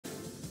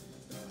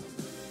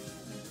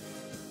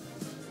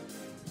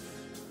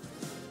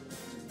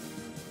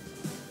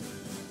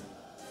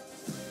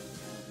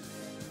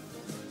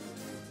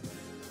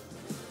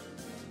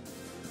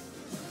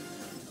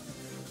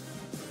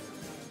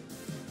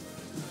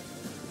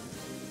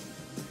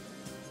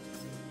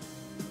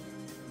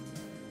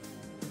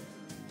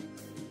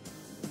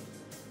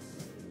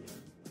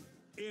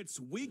It's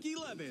Week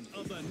 11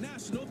 of the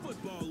National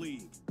Football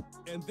League.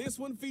 And this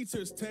one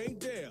features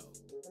Tank Dell.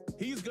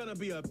 He's going to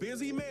be a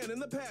busy man in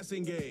the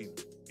passing game.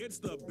 It's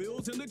the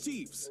Bills and the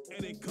Chiefs,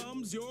 and it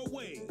comes your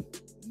way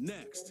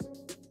next.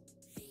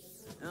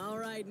 All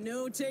right,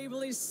 no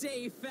table is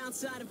safe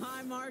outside of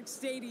Highmark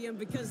Stadium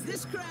because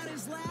this crowd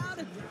is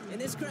loud and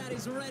this crowd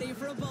is ready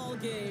for a ball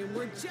game.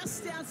 We're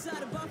just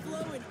outside of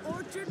Buffalo in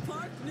Orchard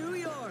Park, New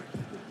York.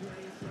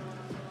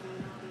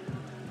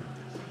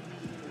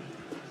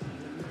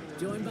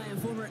 Joined by a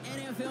former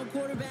NFL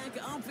quarterback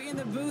up in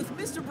the booth,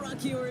 Mr. Brock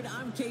Heward.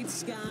 I'm Kate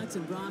Scott,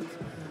 and Brock,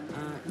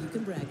 you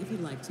can brag if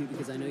you'd like to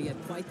because I know you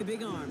had quite the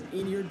big arm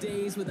in your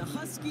days with the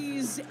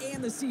Huskies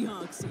and the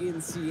Seahawks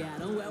in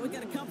Seattle. Well, we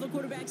got a couple of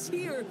quarterbacks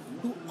here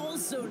who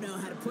also know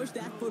how to push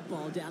that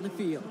football down the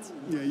field.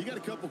 Yeah, you got a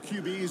couple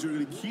QBs who are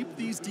going to keep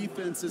these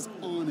defenses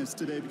honest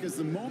today because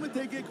the moment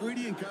they get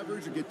greedy in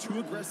coverage or get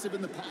too aggressive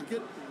in the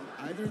pocket,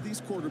 either of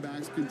these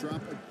quarterbacks can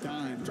drop a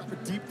dime, drop a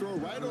deep throw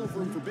right over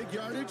them for big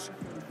yardage,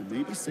 and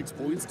maybe 6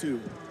 points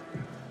too.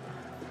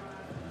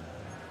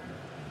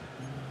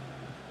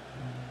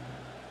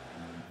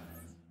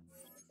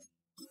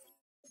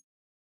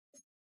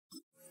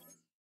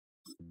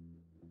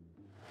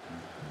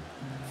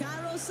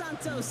 Cairo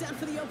Santos out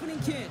for the opening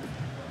kick.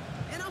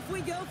 And off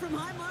we go from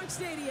Highmark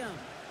Stadium.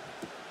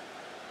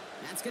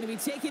 That's going to be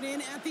taken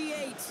in at the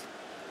 8.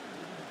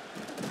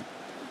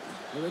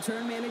 The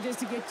return manages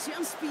to get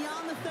just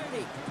beyond the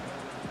 30.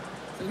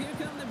 So here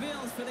come the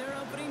Bills for their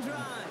opening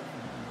drive.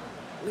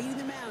 Leading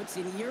them out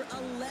in year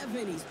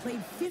 11. He's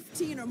played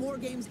 15 or more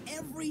games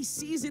every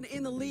season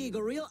in the league.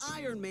 A real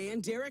Iron Man,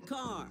 Derek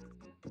Carr.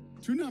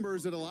 Two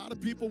numbers that a lot of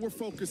people were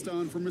focused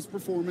on from his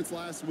performance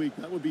last week.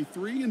 That would be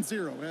 3 and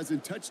 0, as in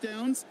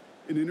touchdowns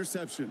and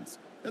interceptions.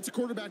 That's a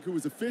quarterback who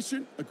was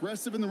efficient,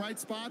 aggressive in the right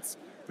spots,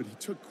 but he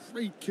took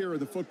great care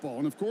of the football.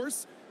 And of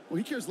course, well,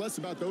 he cares less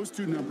about those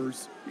two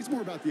numbers. He's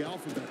more about the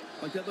alphabet,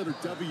 like that letter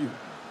W,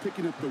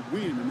 picking up the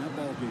win in that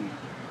ball game.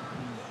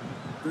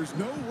 There's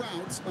no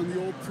routes on the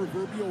old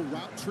proverbial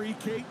route tree,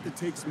 Kate, that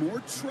takes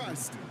more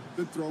trust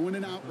than throwing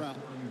an out route.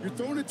 You're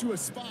throwing it to a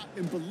spot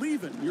and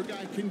believing your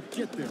guy can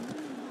get there.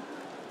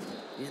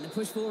 And the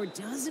push forward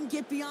doesn't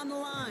get beyond the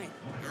line.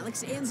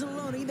 Alex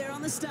Anzalone there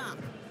on the stop.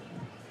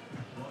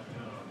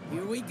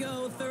 Here we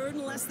go, third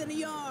and less than a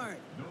yard.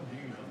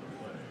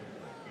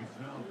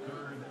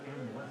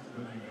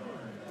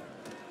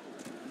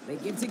 They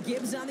give to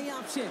Gibbs on the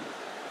option.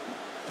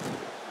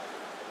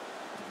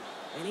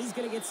 And he's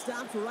going to get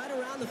stopped right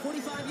around the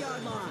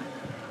 45-yard line.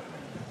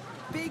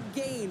 Big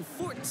gain,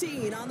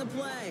 14 on the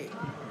play.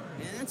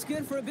 And that's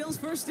good for a Bills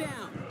first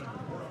down.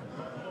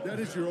 That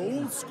is your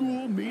old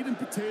school meat and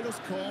potatoes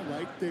call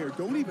right there.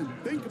 Don't even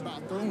think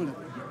about throwing it.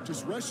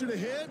 Just rush it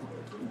ahead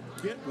and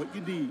get what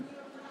you need.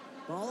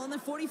 Ball on the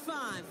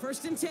 45,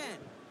 first and 10.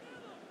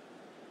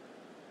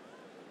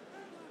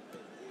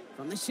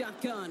 From the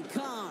shotgun,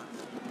 Carr.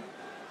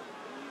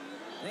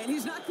 And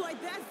he's not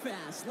quite that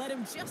fast. Led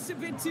him just a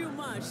bit too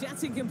much.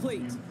 That's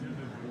incomplete.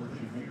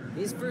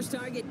 His first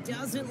target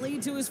doesn't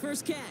lead to his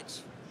first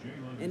catch.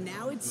 And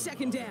now it's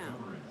second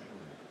down.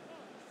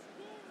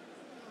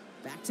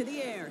 Back to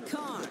the air,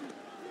 Carr.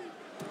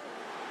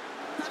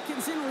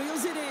 Hutchinson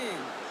reels it in.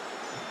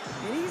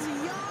 And he's a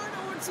yard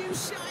or two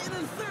shy of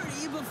the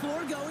 30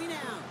 before going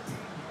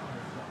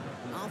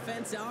out.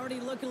 Offense already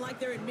looking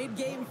like they're in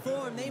mid-game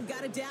form. They've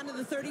got it down to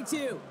the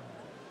 32.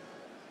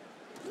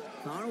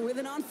 Carr with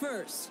it on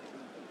first.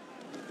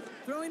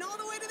 Throwing all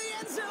the way to the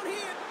end zone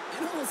here.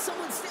 And oh,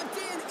 someone stepped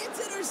in.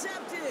 It's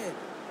intercepted.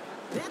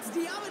 That's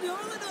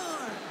Diamador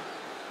Lenore.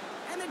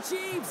 And the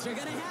Chiefs are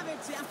going to have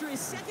it after his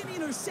second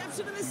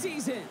interception of the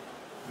season.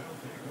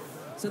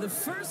 So the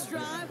first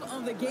drive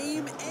of the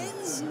game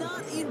ends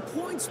not in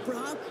points,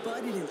 Brock,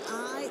 but in an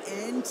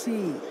INT.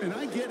 And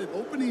I get it.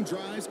 Opening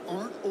drives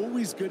aren't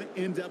always going to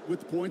end up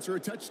with points or a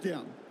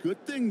touchdown.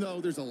 Good thing, though,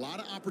 there's a lot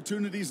of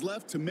opportunities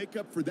left to make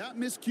up for that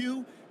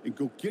miscue and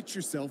go get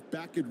yourself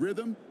back in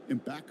rhythm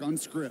and back on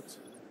script.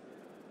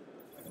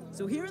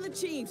 So here are the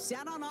Chiefs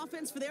out on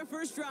offense for their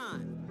first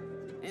drive.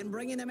 And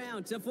bringing them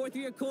out, a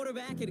fourth-year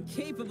quarterback and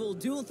capable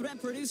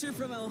dual-threat producer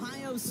from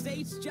Ohio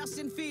State's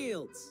Justin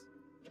Fields.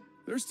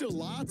 There's still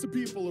lots of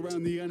people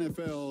around the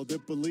NFL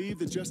that believe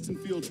that Justin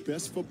Fields'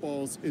 best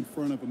football's in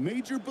front of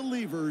major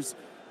believers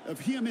of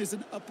him as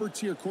an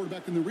upper-tier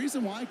quarterback. And the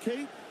reason why,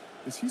 Kate,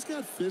 is he's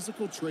got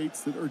physical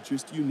traits that are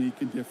just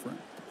unique and different.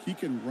 He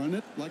can run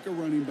it like a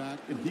running back,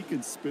 and he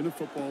can spin a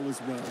football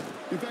as well.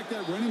 In fact,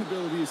 that running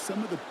ability is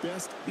some of the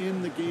best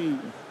in the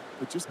game.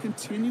 But just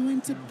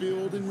continuing to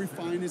build and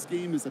refine his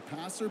game as a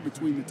passer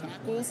between the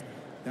tackles,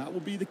 that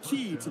will be the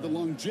key to the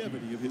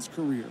longevity of his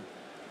career.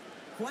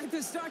 Quite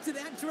the start to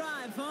that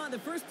drive, huh? The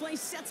first play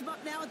sets him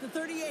up now at the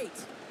 38.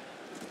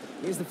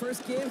 Here's the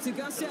first give to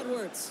Gus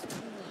Edwards.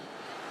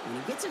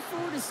 And he gets it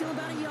forward and still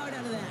about a yard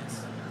out of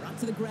that. Brought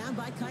to the ground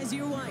by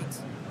Kaiser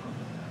White.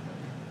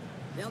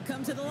 They'll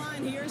come to the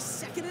line here,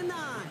 2nd and 9.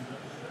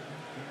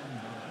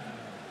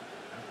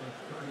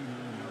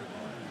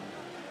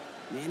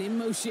 Man in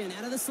motion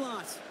out of the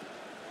slot.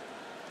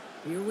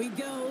 Here we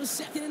go,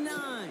 2nd and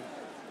 9.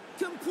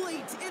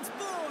 complete. It's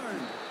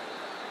Bourne.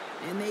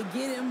 And they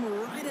get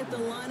him right at the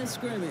line of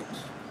scrimmage.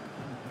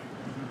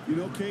 You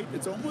know, Kate,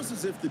 it's almost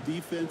as if the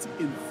defense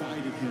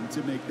invited him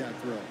to make that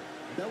throw.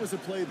 That was a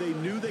play they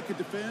knew they could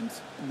defend,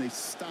 and they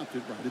stopped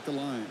it right at the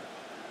line.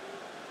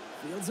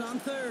 Fields on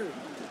third.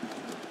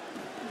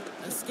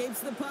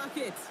 Escapes the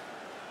pocket.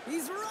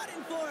 He's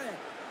running for it.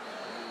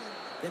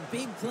 The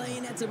big play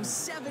nets him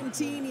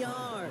 17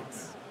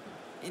 yards.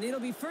 And it'll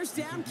be first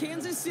down,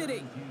 Kansas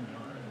City.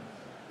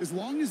 As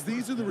long as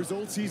these are the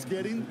results he's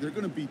getting, they're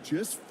going to be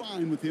just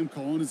fine with him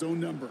calling his own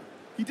number.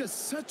 He does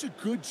such a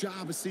good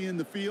job of seeing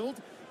the field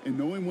and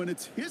knowing when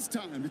it's his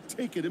time to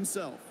take it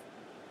himself.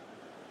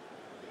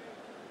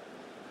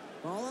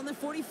 Ball on the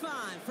 45,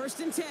 first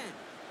and 10.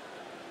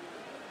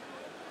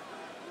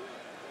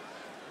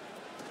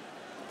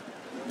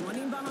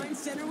 Running behind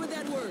center with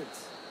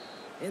Edwards.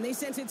 And they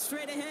sent it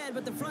straight ahead,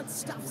 but the front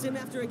stops him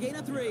after a gain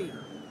of 3.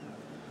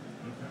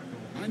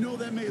 I know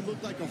that may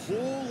look like a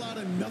whole lot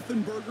of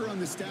nothing burger on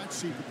the stat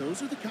sheet, but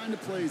those are the kind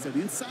of plays, that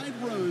inside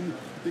run,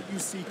 that you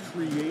see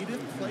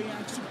creative play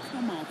action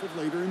come off of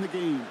later in the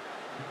game.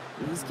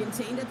 He's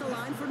contained at the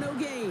line for no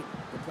gain.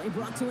 The play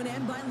brought to an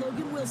end by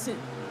Logan Wilson.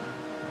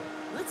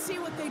 Let's see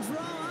what they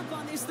draw up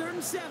on this 3rd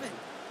and 7.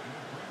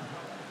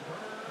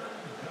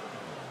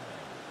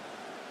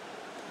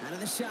 Out of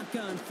the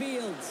shotgun,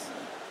 Fields.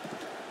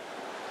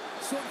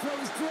 Short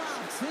throw is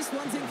dropped. This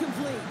one's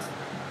incomplete.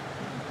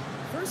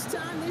 First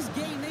time this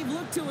game they've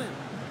looked to him.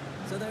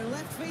 So they're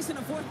left facing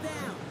a 4th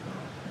down.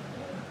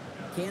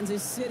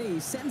 Kansas City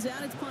sends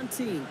out its punt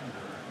team.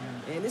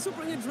 And this will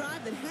bring a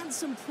drive that had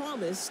some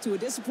promise to a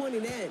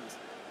disappointing end.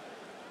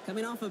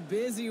 Coming off a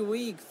busy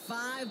week,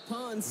 5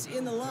 punts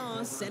in the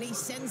loss, and he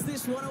sends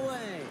this one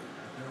away.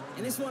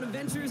 And this one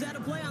ventures out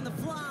of play on the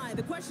fly.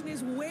 The question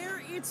is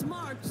where it's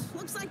marked.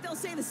 Looks like they'll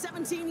say the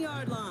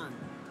 17-yard line.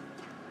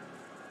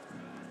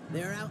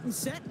 They're out and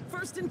set,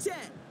 1st and 10.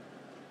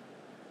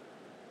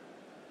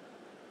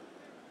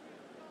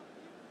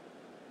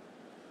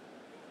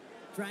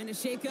 Trying to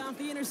shake off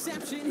the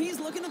interception. He's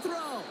looking to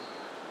throw.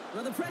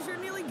 Well, the pressure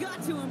nearly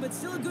got to him, but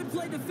still a good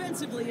play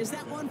defensively as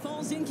that one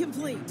falls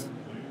incomplete.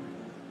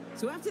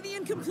 So after the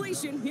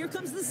incompletion, here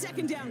comes the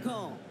 2nd down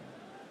call.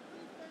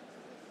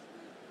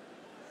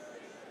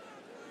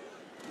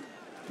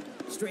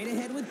 Straight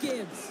ahead with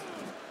Gibbs.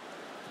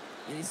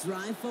 And his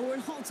drive forward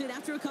halted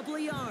after a couple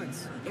of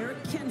yards.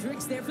 Eric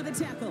Kendricks there for the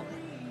tackle.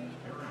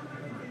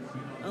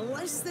 A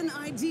less than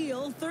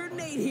ideal 3rd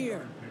and 8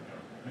 here.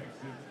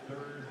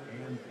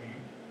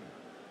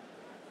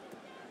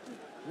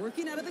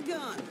 Working out of the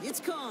gun, it's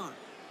Carr.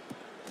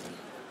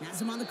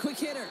 Has him on the quick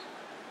hitter.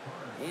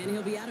 And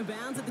he'll be out of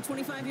bounds at the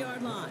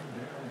 25-yard line.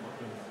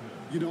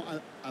 You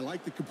know, I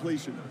like the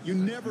completion. You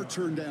never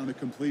turn down a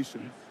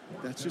completion.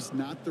 That's just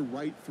not the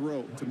right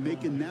throw to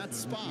make in that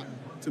spot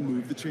to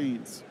move the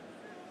chains.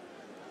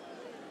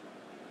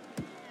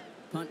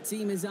 Punt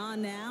team is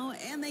on now,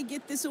 and they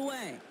get this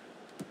away.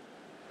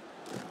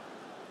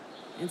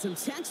 And some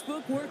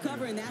textbook work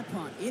covering that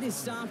punt. It is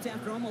stopped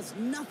after almost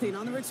nothing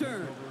on the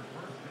return.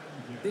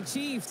 The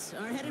Chiefs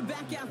are headed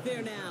back out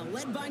there now,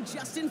 led by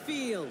Justin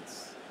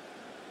Fields.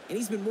 And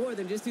he's been more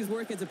than just his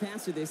work as a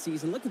passer this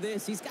season. Look at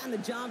this. He's gotten the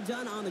job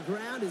done on the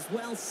ground as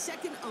well.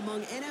 2nd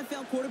among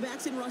NFL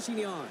quarterbacks in rushing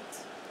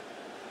yards.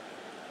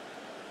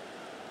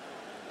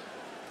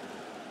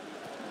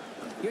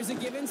 Here's a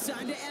give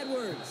inside to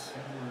Edwards.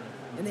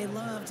 And they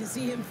love to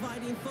see him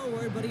fighting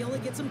forward, but he only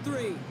gets him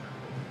 3.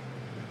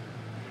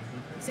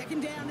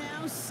 2nd down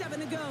now, 7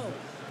 to go.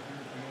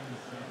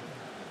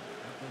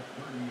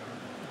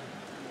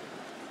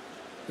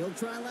 He'll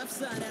try left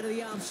side out of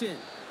the option.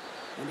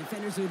 And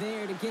defenders are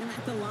there to get him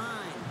at the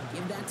line.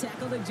 Give that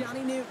tackle to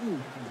Johnny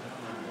Newton.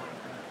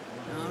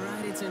 All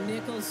right, it's a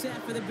nickel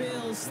set for the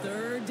Bills.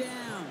 3rd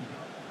down.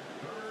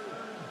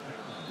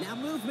 Now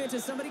movement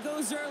as somebody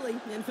goes early.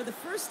 And for the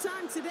first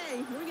time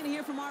today, we're going to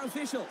hear from our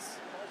officials.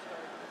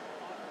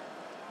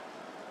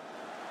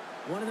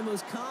 One of the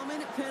most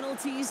common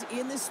penalties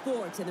in the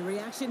sport. And the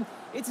reaction,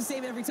 it's the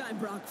same every time,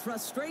 Brock.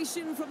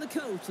 Frustration from the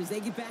coach as they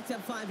get backed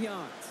up 5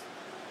 yards.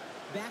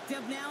 Backed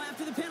up now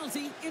after the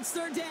penalty. It's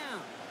 3rd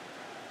down.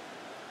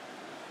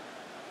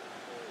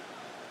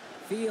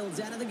 Fields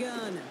out of the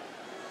gun.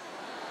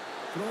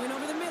 Throwing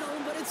over the middle,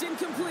 but it's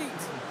incomplete.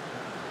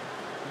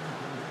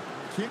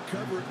 Can't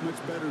cover it much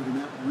better than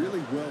that.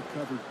 Really well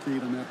covered,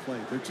 Kate, on that play.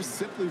 There just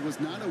simply was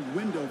not a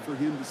window for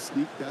him to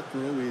sneak that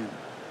throw in.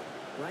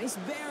 Bryce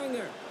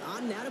Behringer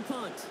on now to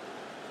punt.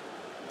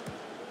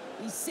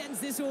 He sends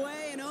this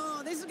away, and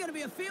oh, this is going to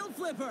be a field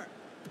flipper.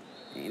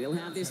 And he'll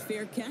have this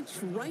fair catch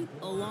right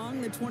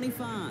along the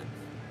 25.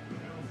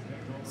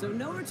 So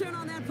no return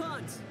on that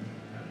punt.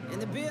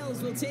 And the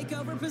Bills will take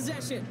over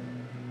possession.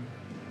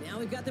 Now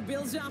we've got the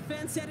Bills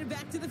offense headed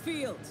back to the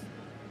field.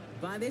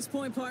 By this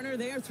point, partner,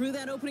 they are through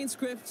that opening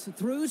script,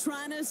 through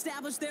trying to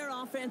establish their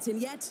offense, and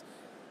yet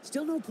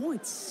still no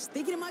points.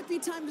 Thinking it might be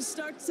time to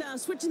start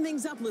switching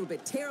things up a little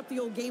bit, tear up the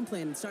old game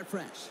plan and start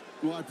fresh.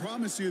 Well, I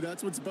promise you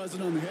that's what's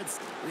buzzing on the heads.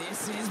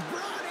 This is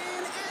brought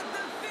in at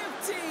the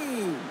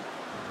 15.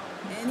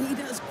 And he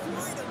does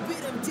quite a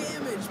bit of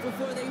damage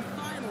before they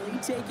finally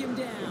take him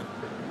down.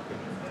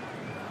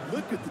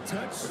 Look at the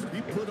touch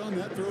he put on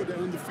that throw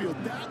down the field.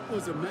 That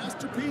was a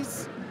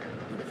masterpiece.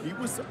 He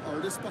was the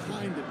artist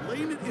behind it,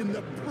 laying it in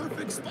the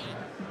perfect spot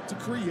to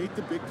create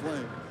the big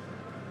play.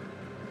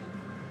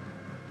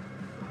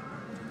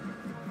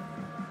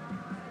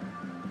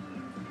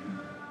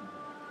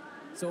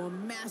 So a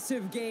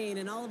massive gain,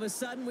 and all of a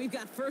sudden we've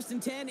got 1st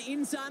and 10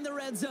 inside the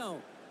red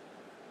zone.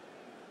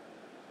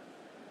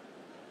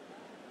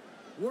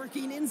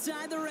 Working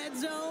inside the red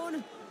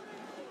zone.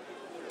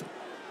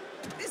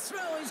 This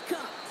throw is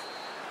caught.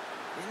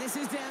 And this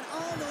is down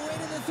all the way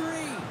to the 3.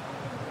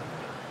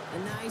 A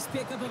nice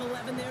pickup of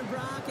 11 there,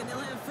 Brock, and they'll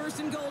have 1st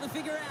and goal to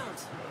figure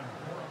out.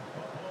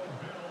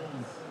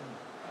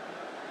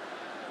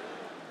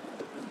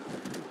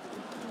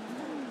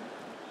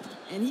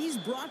 And he's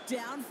brought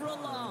down for a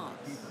loss.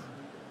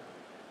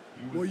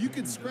 Well, you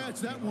can scratch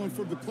that one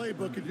from the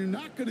playbook, and you're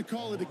not going to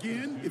call it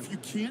again if you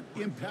can't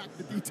impact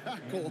the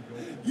D-tackle.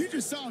 You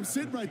just saw him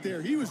sit right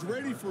there. He was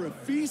ready for a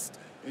feast,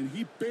 and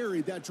he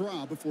buried that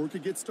draw before it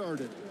could get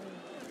started.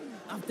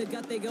 Off the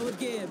gut they go with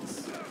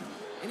Gibbs.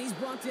 And he's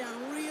brought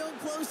down real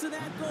close to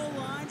that goal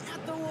line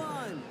at the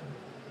 1.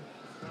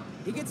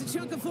 He gets a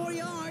chunk of 4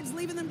 yards,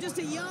 leaving them just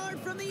a yard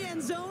from the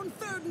end zone.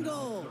 3rd and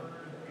goal.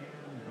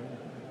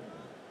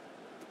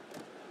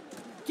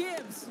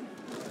 Gibbs.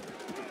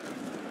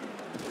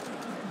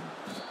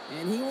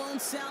 And he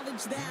won't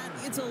salvage that.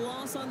 It's a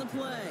loss on the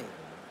play.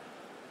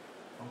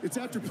 It's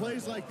after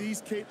plays like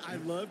these, Kate, I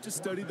love to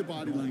study the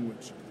body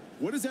language.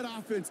 What is that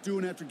offense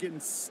doing after getting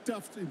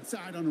stuffed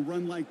inside on a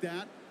run like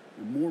that?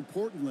 And more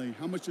importantly,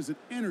 how much does it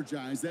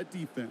energize that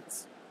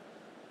defense?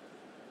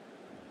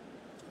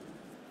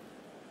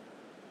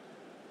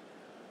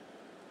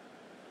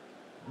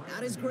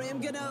 Out is Graham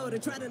Gano to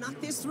try to knock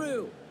this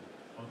through.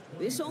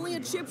 This only a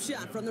chip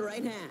shot from the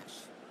right hash.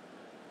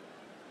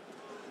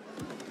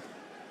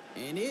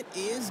 And it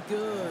is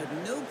good.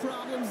 No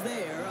problems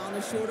there on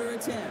the shorter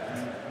attempt.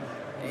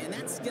 And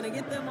that's going to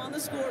get them on the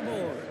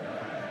scoreboard.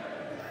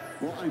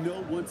 Well, I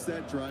know once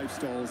that drive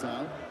stalls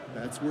out,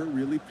 that's where it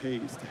really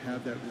pays to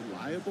have that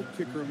reliable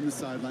kicker on the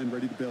sideline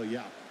ready to bail you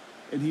out.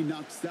 And he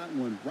knocks that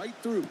one right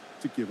through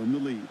to give him the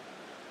lead.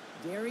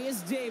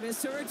 Darius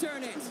Davis to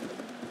return it.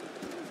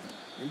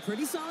 In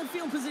pretty solid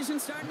field position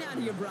starting out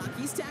here, Brock.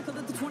 He's tackled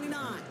at the 29.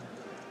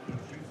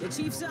 The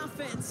Chiefs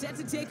offense set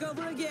to take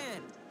over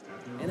again.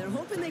 And they're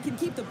hoping they can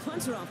keep the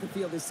punter off the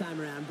field this time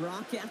around,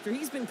 Brock, after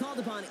he's been called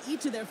upon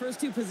each of their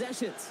first 2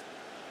 possessions.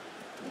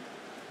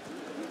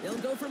 They'll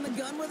go from the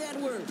gun with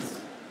Edwards.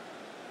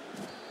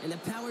 And the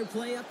power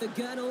play up the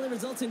gut only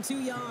results in 2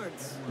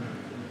 yards.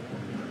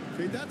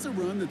 Okay, that's a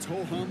run that's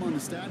ho-hum on the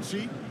stat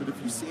sheet, but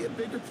if you see a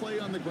bigger play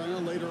on the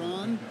ground later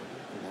on,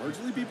 it'll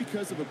largely be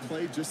because of a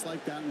play just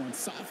like that one,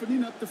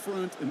 softening up the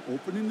front and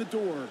opening the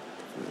door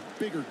for a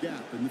bigger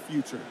gap in the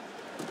future.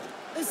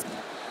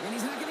 And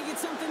he's not going to get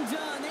something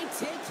done. They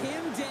take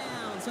him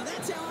down. So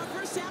that's how our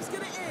first half's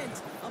going to end.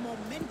 A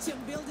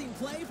momentum-building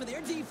play for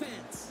their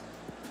defense.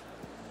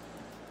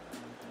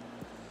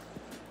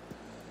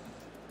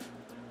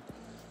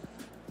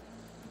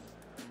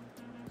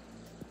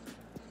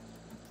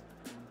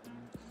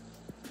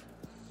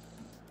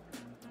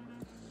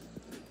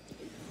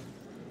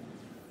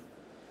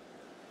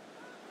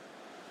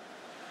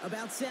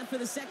 About set for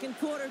the second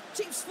quarter.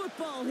 Chiefs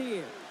football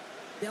here.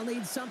 They'll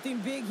need something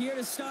big here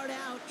to start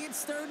out.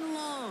 It's 3rd and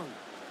long.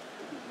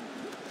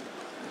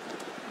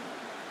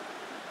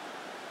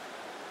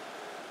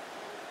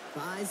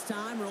 Buys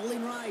time,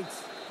 rolling right.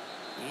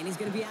 And he's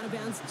going to be out of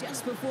bounds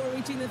just before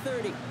reaching the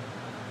 30.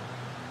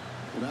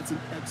 Well, that's an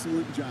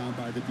excellent job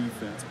by the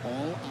defense.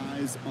 All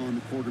eyes on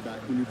the quarterback.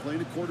 When you're playing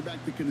a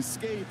quarterback that can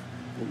escape,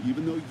 well,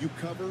 even though you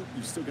cover,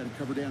 you still got to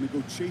cover down and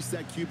go chase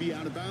that QB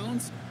out of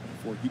bounds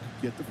before he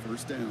could get the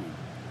first down.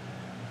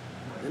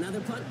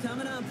 Another punt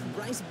coming up.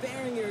 Bryce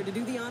Behringer to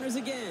do the honors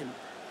again.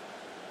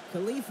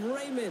 Khalif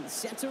Raymond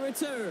set to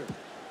return.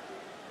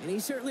 And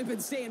he's certainly been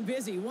staying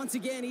busy. Once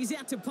again, he's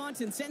out to punt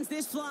and sends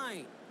this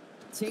flying.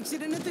 Takes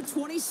it in at the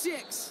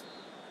 26.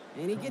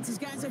 And he gets his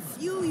guys a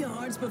few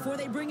yards before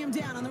they bring him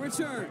down on the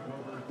return.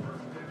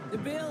 The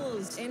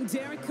Bills and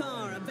Derek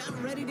Carr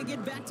about ready to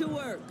get back to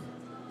work.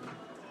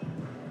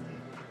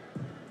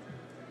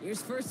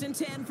 Here's 1st and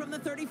 10 from the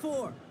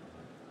 34.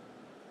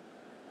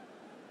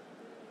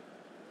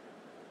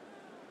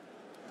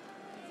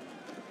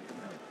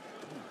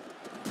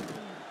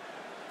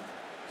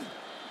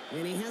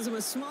 And he has him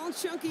a small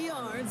chunk of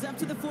yards up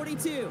to the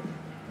 42.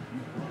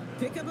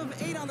 Pickup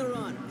of 8 on the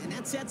run, and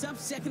that sets up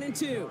 2nd and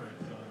 2.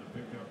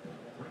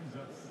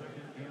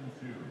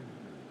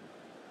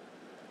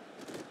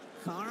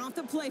 Carr off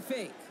the play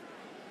fake.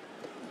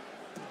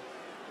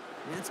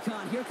 That's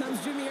caught. Here comes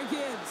Jahmyr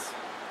Gibbs.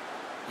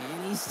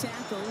 And he's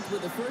tackled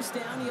with a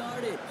 1st down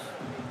yardage.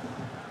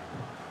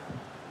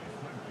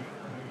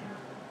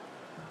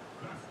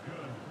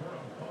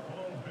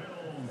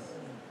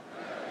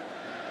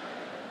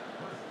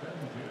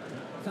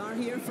 Carr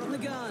here from the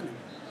gun.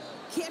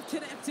 Can't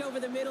connect over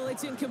the middle.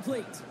 It's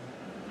incomplete.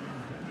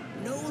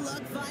 No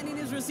luck finding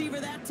his receiver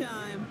that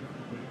time.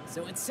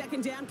 So it's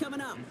second down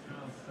coming up.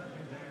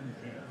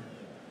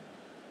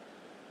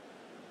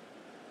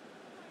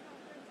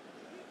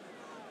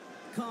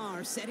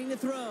 Carr setting to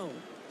throw.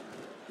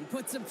 He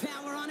puts some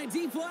power on a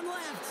deep one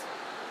left.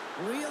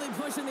 Really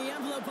pushing the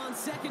envelope on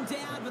second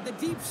down, but the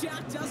deep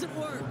shot doesn't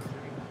work.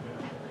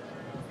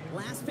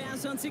 Last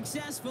pass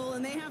unsuccessful,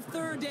 and they have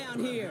third down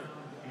here.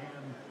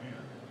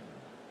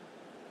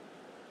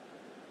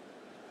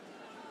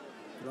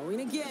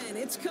 Throwing again,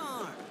 it's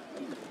Carr.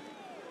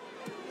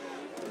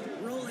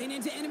 Rolling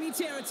into enemy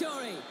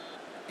territory.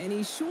 And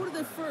he's short of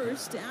the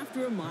first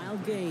after a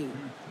mild gain.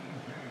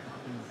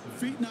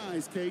 Feet and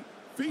eyes, Kate.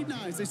 Feet and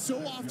eyes, they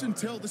so often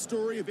tell the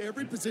story of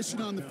every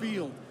position on the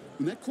field.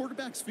 When that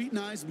quarterback's feet and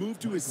eyes move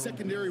to his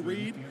secondary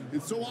read,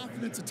 and so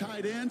often it's a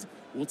tight end,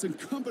 well, it's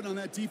incumbent on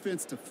that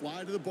defense to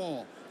fly to the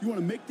ball. You want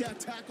to make that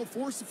tackle,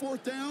 force the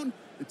fourth down?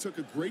 It took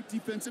a great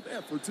defensive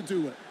effort to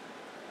do it.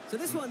 So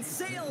this one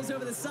sails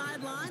over the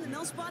sideline, and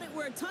they'll spot it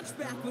where a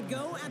touchback would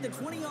go at the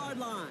 20-yard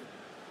line.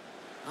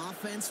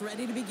 Offense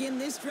ready to begin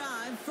this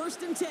drive,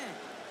 1st and 10.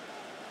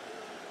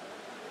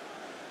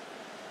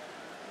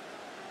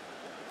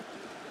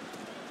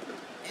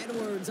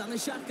 Edwards on the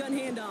shotgun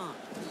handoff.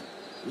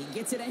 He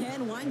gets it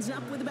ahead, winds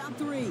up with about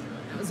 3.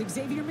 That was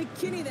Xavier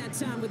McKinney that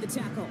time with the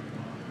tackle.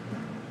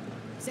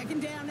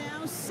 Second down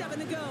now, 7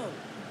 to go.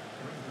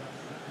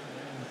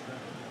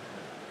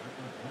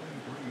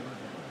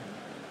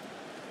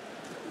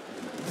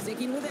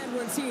 Sticking with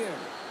Edwards here.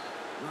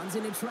 Runs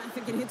into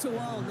traffic and hits a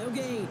wall, no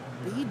gain.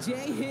 B.J.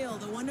 Hill,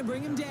 the one to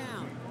bring him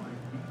down.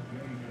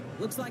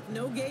 Looks like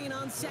no gain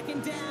on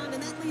second down,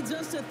 and that leads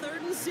us to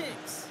 3rd and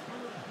 6.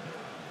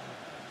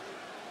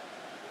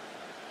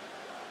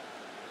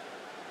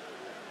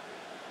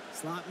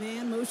 Slot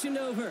man motioned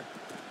over.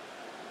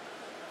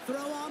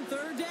 Throw on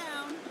 3rd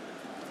down.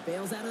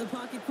 Bails out of the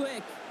pocket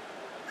quick.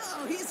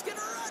 Oh, he's going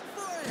to run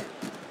for it.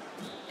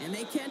 And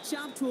they catch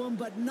up to him,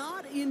 but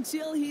not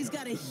until he's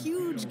got a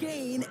huge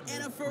gain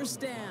and a 1st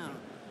down.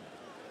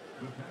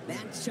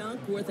 That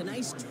chunk worth a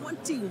nice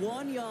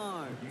 21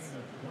 yards.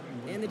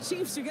 And the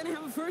Chiefs are going to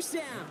have a 1st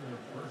down.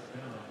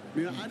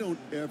 Man, I don't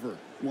ever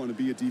want to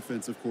be a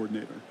defensive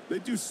coordinator. They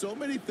do so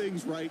many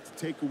things right to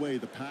take away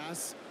the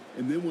pass,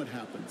 and then what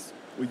happens?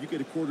 Well, you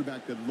get a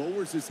quarterback that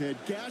lowers his head,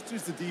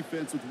 gashes the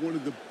defense with one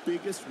of the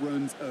biggest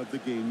runs of the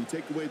game. You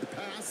take away the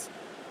pass,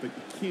 but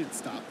you can't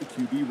stop the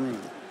QB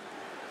run.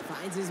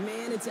 Finds his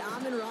man, it's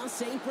Amon-Ra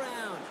St.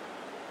 Brown.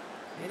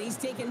 And he's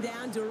taken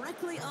down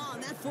directly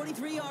on that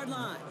 43-yard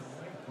line.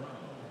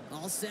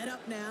 All set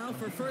up now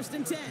for 1st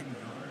and 10.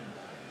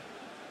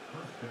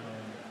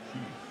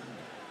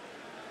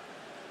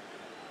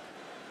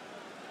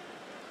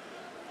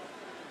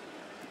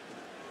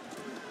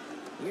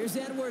 Here's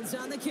Edwards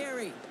on the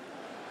carry.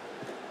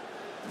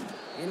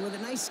 And with a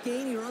nice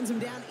gain, he runs him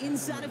down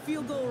inside of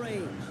field goal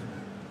range.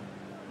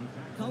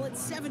 Call it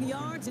 7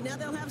 yards, and now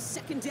they'll have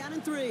 2nd down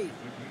and 3.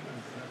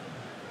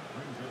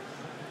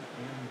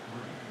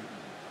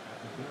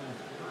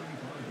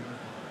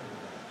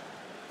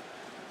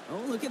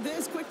 Oh, look at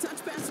this. Quick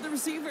touch pass to the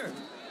receiver.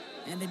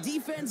 And the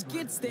defense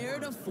gets there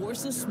to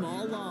force a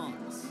small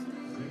loss.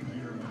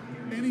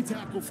 Any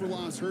tackle for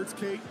loss hurts,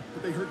 Kate,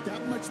 but they hurt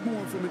that much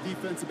more from a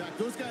defensive back.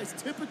 Those guys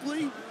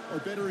typically are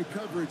better in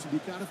coverage, and you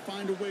got to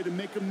find a way to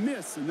make a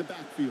miss in the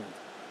backfield.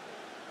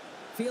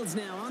 Fields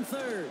now on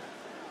 3rd.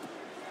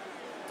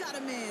 Got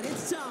a man.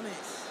 It's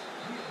Thomas.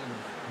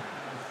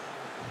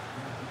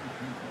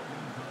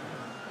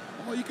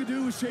 All you can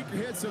do is shake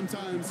your head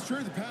sometimes.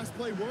 Sure, the pass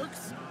play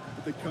works,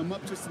 but they come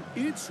up just an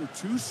inch or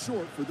 2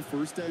 short for the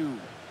 1st down.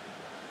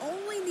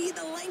 Only need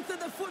the length of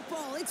the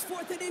football. It's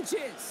 4th and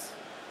inches.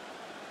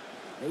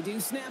 They do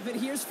snap it.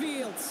 Here's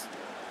Fields.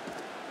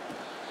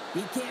 He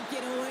can't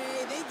get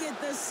away. They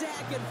get the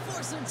sack and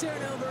force a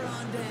turnover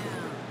on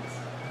down.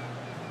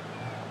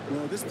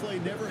 Well, this play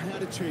never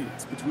had a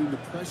chance between the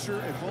pressure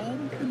at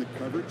home and the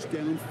coverage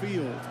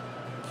downfield.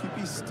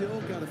 QB still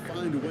got to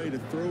find a way to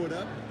throw it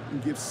up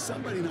and give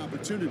somebody an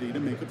opportunity to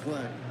make a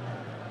play.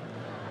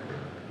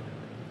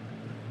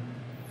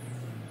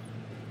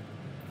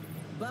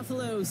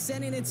 Buffalo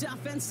sending its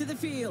offense to the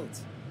field.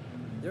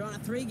 They're on a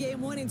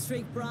 3-game winning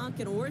streak, Brock,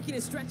 and working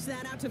to stretch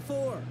that out to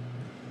 4.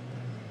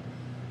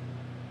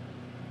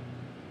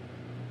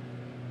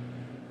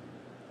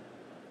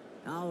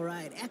 All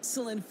right,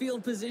 excellent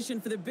field position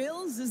for the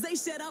Bills as they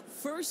set up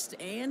 1st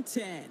and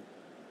 10.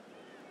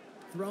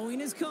 Throwing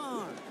his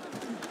Carr.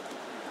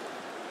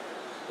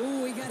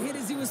 Ooh, he got hit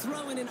as he was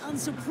throwing, and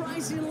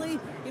unsurprisingly,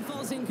 it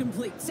falls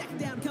incomplete. 2nd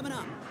down coming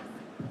up.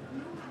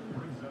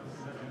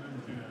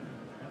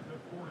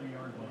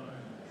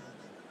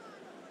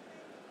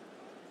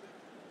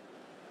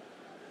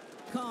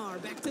 Carr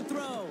back to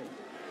throw.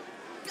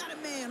 Got a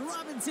man.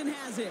 Robinson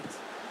has it.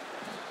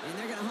 And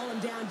they're going to haul him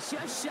down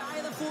just shy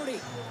of the 40.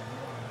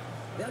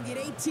 They'll get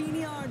 18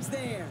 yards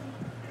there.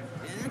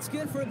 And that's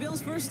good for a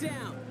Bills 1st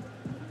down.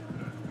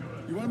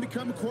 You want to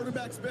become a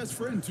quarterback's best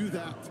friend, do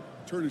that.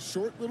 Turn a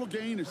short little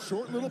gain, a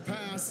short little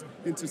pass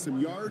into some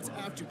yards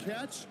after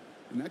catch,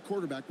 and that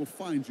quarterback will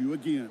find you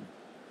again.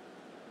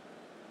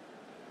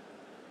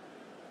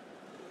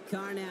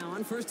 Carr now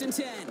on 1st and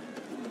 10.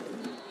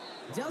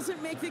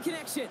 Doesn't make the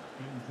connection.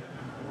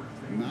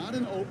 Not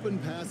an open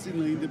passing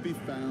lane to be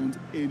found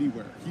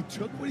anywhere. He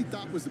took what he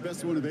thought was the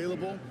best one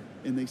available,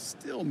 and they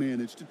still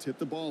managed to tip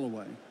the ball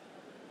away.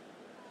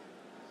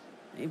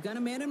 They've got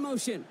a man in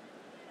motion.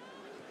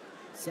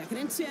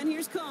 2nd and 10,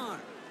 here's Carr.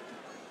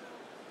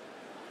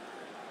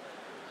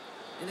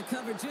 And the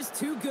cover just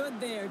too good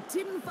there.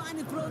 Didn't find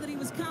a throw that he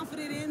was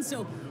confident in,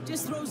 so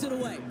just throws it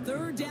away.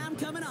 3rd down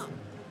coming up.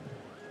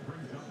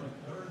 Brings up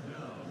a 3rd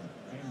down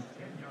and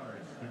 10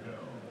 yards to go.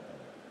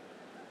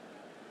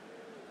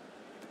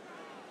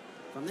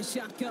 From the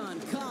shotgun,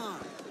 Carr.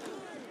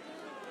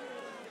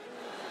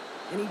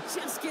 And he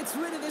just gets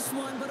rid of this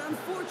one, but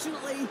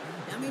unfortunately,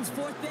 that means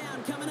 4th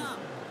down coming up.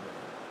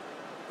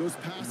 Those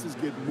passes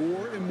get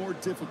more and more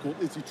difficult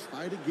as you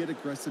try to get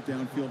aggressive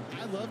downfield.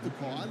 I love the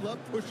call. I love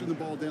pushing the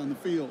ball down the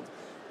field.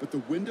 But the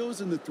windows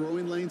in the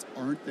throwing lanes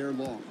aren't there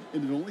long,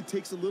 and it only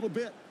takes a little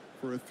bit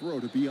for a throw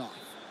to be off.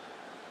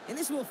 And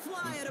this will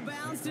fly out of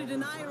bounds to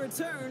deny a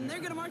return. They're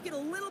going to mark it a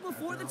little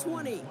before the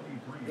 20.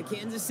 The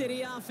Kansas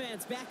City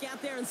offense back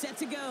out there and set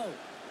to go.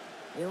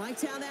 They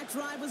liked how that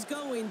drive was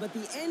going, but the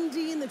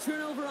ND and the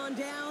turnover on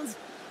downs,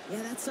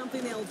 yeah, that's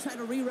something they'll try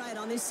to rewrite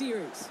on this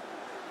series.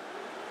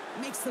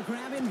 Makes the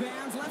grab in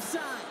bounds left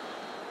side.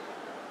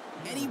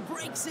 And he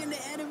breaks into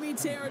enemy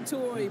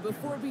territory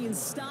before being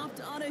stopped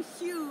on a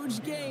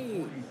huge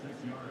gain.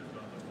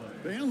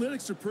 The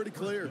analytics are pretty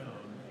clear.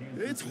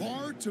 It's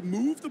hard to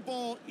move the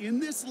ball in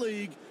this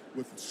league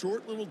with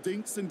short little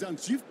dinks and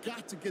dunks. You've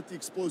got to get the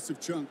explosive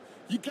chunk.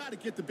 You got to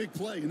get the big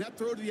play. And that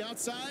throw to the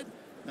outside,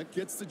 that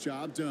gets the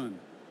job done.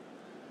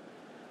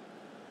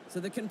 So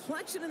the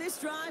complexion of this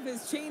drive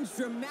has changed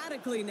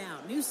dramatically now.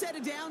 New set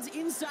of downs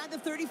inside the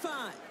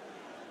 35.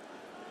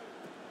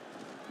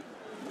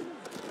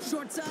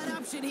 Short side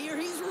option here.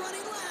 He's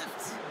running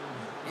left.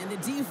 And the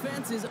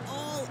defense is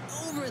all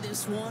over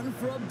this one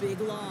for a big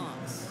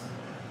loss.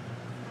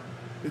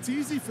 It's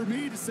easy for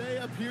me to say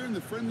up here in the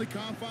friendly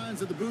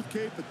confines of the Booth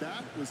Cape, but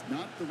that was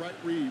not the right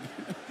read.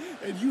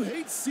 And you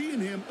hate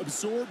seeing him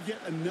absorb yet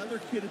another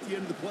hit at the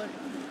end of the play.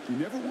 You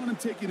never want him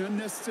taking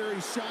unnecessary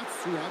shots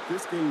throughout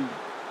this game.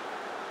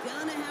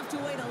 Gonna have to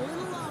wait a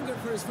little longer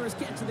for his first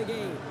catch of the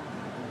game.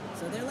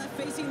 So they're left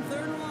facing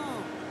 3rd and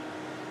long.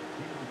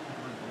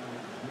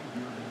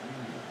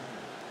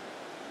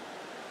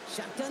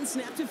 Shotgun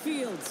snap to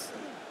Fields.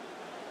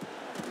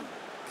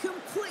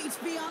 Complete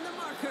beyond the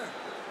marker.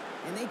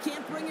 And they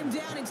can't bring him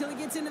down until he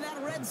gets into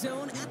that red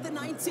zone at the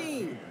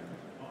 19.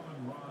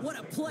 What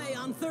a play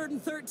on 3rd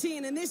and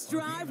 13, and this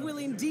drive will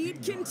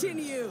indeed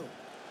continue.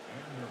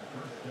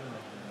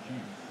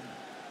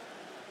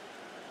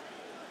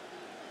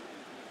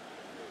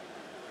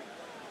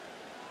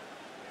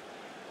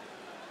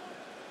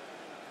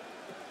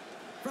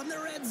 From the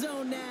red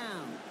zone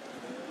now.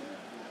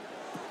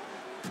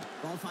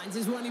 Ball finds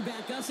his running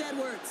back, Gus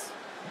Edwards.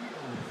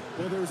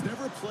 Well, there was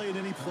never a play in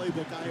any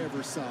playbook I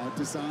ever saw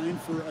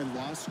designed for a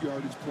lost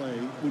yardage play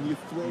when you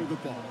throw the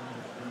ball.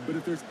 But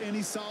if there's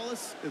any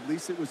solace, at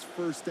least it was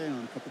 1st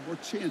down. A couple more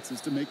chances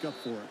to make up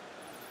for it.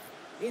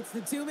 It's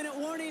the 2-minute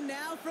warning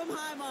now from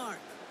Highmark.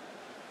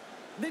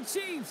 The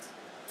Chiefs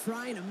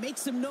trying to make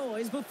some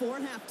noise before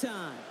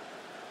halftime.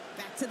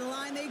 Back to the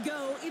line they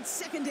go.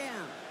 It's 2nd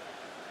down.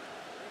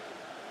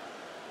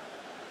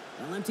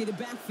 They'll empty the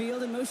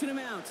backfield and motion him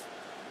out.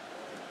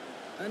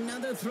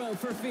 Another throw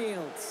for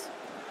Fields.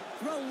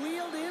 Throw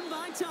wheeled in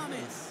by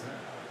Thomas.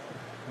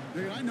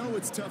 Hey, I know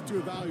it's tough to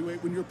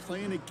evaluate when you're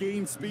playing at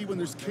game speed, when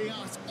there's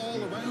chaos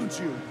all around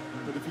you.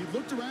 But if he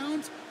looked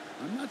around,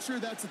 I'm not sure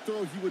that's a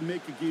throw he would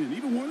make again.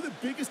 Even one of the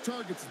biggest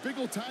targets, big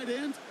old tight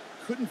end,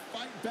 couldn't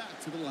fight back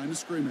to the line of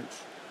scrimmage.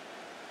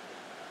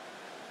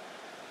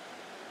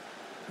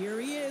 Here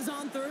he is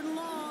on 3rd and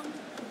long.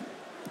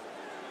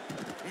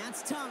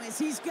 That's Thomas.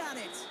 He's got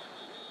it.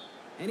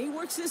 And he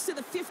works this to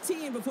the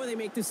 15 before they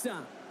make the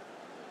stop.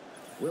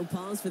 We'll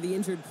pause for the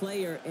injured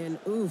player, and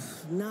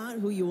oof, not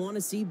who you want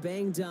to see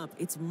banged up.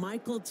 It's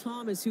Michael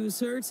Thomas who's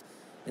hurt,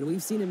 and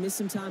we've seen him miss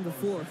some time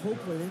before.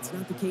 Hopefully that's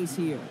not the case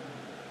here.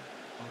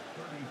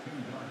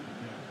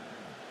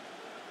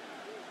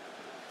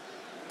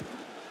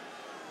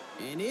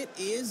 And it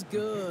is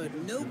good.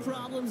 No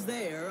problems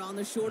there on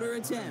the shorter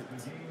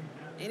attempt.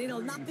 And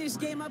it'll knock this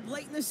game up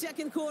late in the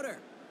 2nd quarter.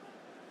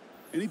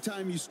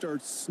 Anytime you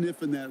start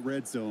sniffing that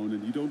red zone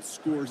and you don't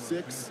score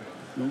 6,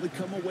 you only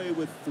come away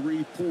with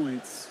 3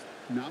 points.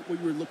 Not what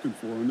you were looking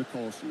for on the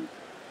call sheet.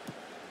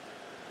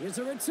 Here's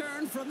a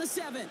return from the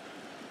 7.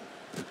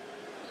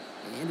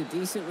 And a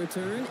decent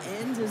return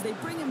ends as they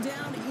bring him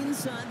down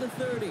inside the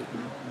 30.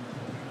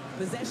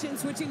 Possession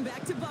switching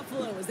back to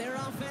Buffalo as their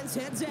offense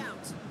heads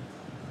out.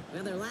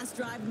 Well, their last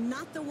drive,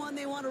 not the one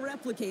they want to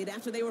replicate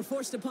after they were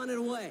forced to punt it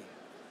away.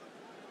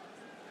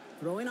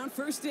 Throwing on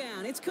 1st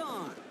down, it's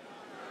Carr.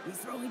 He's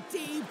throwing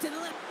deep to the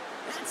left.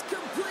 That's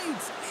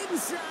complete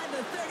inside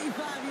the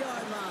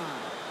 35-yard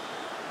line.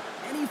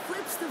 And he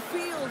flips the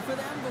field for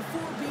them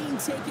before being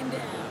taken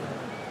down.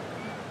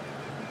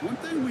 One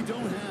thing we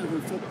don't have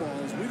in football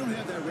is we don't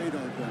have that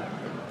radar gun.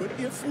 But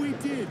if we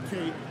did,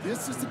 Kate,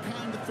 this is the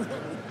kind of throw,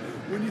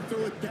 when you throw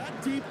it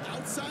that deep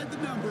outside the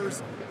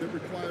numbers, that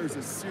requires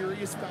a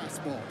serious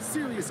fastball,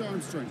 serious arm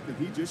strength, and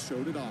he just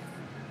showed it off.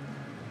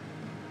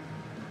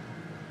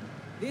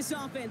 This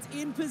offense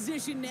in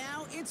position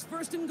now. It's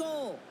 1st and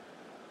goal.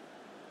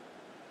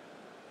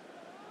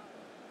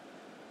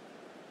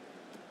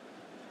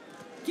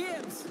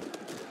 Gibbs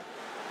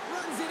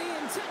runs it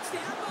in.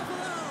 Touchdown,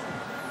 Buffalo.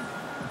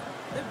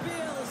 The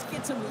Bills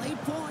get some late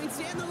points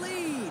and the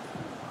lead.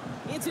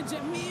 It's a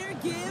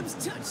Jahmyr Gibbs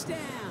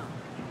touchdown.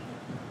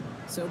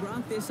 So,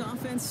 Brock, this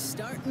offense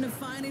starting to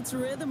find its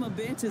rhythm a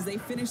bit as they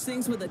finish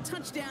things with a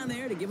touchdown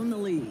there to give them the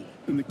lead.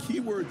 And the key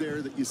word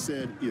there that you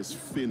said is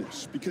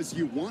finish, because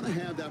you want to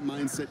have that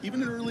mindset,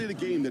 even early in the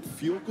game, that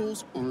field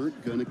goals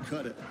aren't going to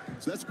cut it.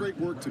 So that's great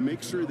work to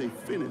make sure they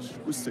finish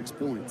with 6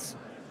 points.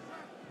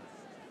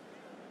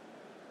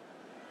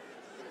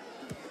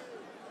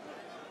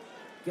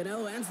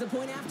 Gano ends the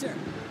point after.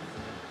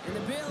 And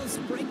the Bills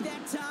break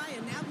that tie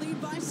and now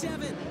lead by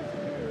 7.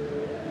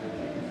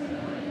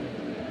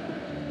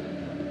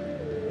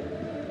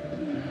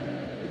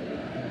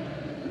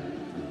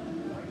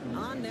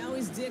 On now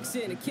is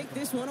Dixon to kick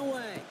this one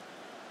away.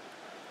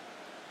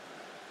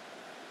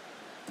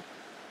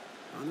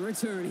 On the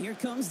return, here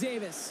comes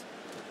Davis.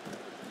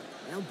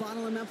 Now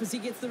bottle him up as he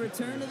gets the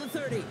return to the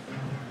 30.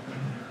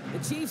 The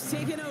Chiefs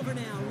taking over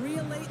now,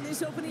 real late in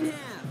this opening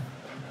half.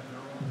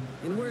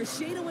 And we're a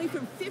shade away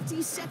from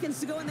 50 seconds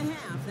to go in the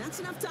half. That's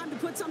enough time to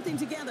put something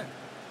together.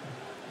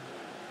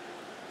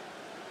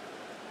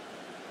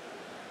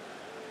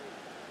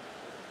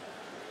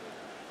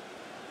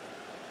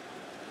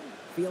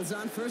 Fields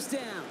on 1st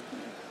down.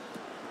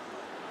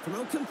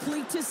 Throw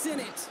complete to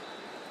Sinnott.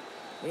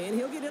 And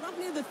he'll get it up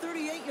near the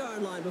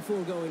 38-yard line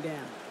before going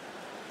down.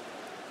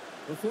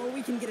 Before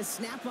we can get a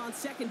snap on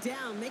 2nd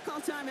down, they call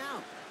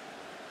timeout.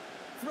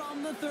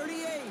 From the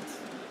 38.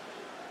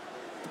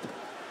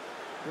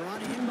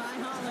 Brought in by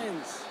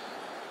Hollins.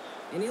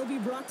 And he'll be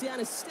brought down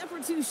a step or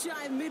two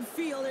shy of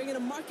midfield. They're going to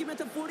mark him at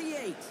the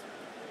 48.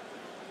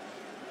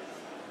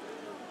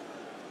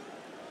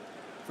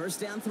 1st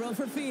down throw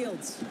for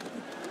Fields.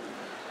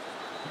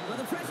 Well,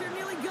 the pressure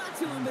nearly got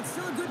to him, but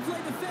still a good play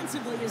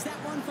defensively as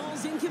that one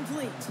falls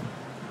incomplete.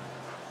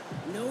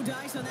 No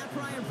dice on that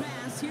prior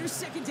pass. Here's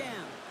 2nd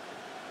down.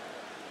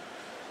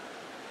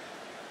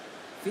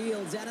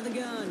 Fields out of the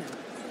gun.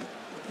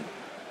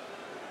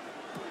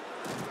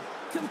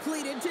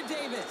 Completed to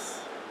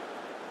Davis.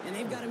 And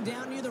they've got him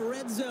down near the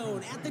red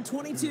zone at the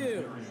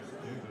 22.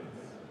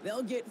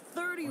 They'll get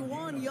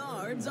 31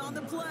 yards on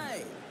the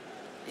play.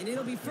 And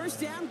it'll be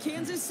 1st down,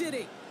 Kansas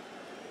City.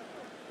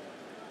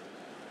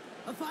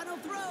 A final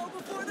throw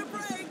before the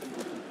break.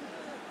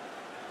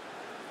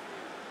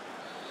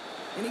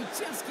 And he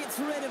just gets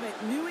rid of it.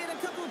 Knew he had a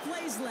couple of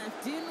plays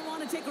left. Didn't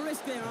want to take a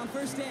risk there on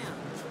 1st down.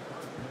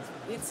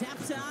 It's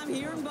halftime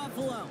here in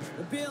Buffalo.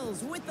 The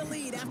Bills with the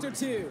lead after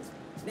 2.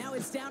 Now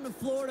it's down to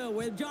Florida,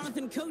 where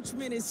Jonathan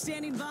Coachman is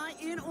standing by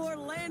in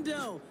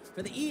Orlando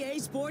for the EA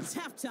Sports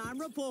Halftime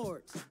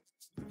Report.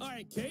 All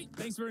right, Kate,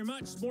 thanks very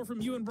much. More from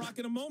you and Brock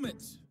in a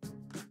moment.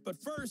 But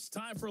first,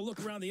 time for a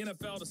look around the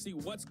NFL to see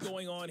what's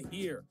going on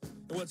here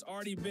and what's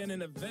already been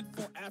an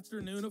eventful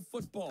afternoon of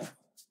football.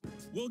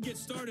 We'll get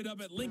started up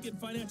at Lincoln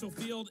Financial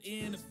Field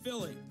in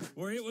Philly,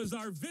 where it was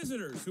our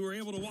visitors who were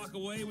able to walk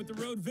away with the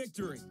road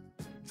victory.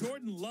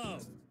 Jordan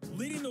Love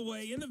leading the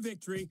way in the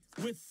victory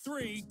with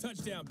 3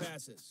 touchdown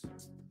passes.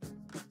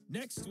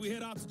 Next, we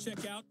head off to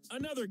check out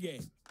another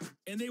game,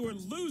 and they were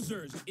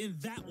losers in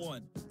that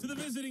one to the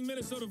visiting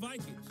Minnesota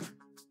Vikings.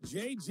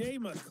 J.J.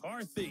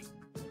 McCarthy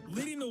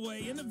leading the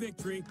way in the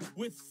victory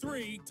with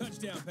 3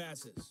 touchdown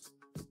passes.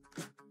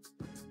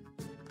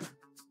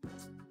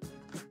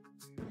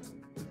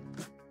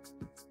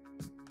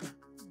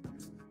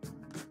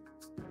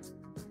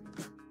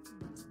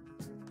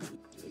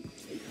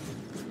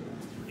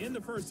 In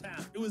the first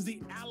half, it was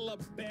the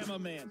Alabama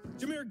man,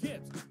 Jahmyr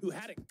Gibbs, who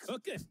had it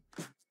cooking.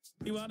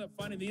 He wound up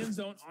finding the end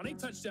zone on a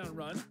touchdown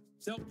run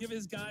to help give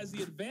his guys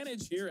the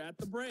advantage here at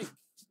the break.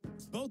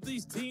 Both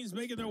these teams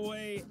making their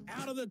way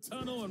out of the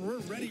tunnel, and we're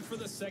ready for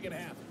the second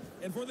half.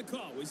 And for the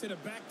call, we send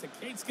it back to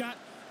Kate Scott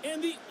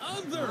and the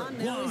other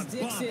now is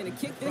Dixon to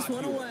kick this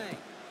one away.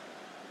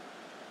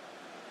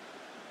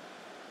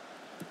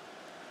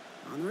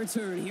 On the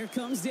return, here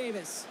comes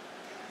Davis.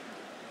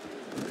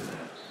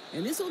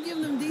 And this will give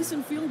them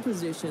decent field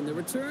position. The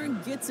return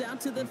gets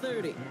out to the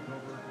 30.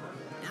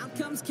 Out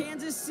comes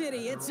Kansas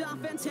City. Its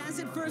offense has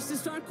it first to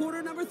start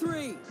quarter number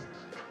 3.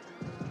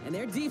 And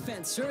their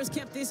defense sure has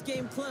kept this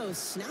game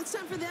close. Now it's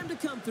time for them to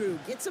come through,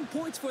 get some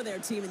points for their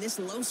team in this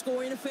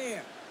low-scoring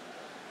affair.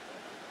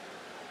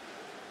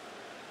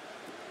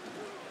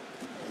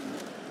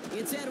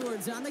 It's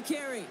Edwards on the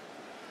carry.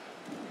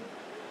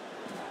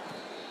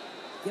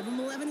 Give him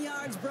 11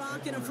 yards,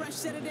 Brock, and a fresh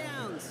set of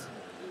downs.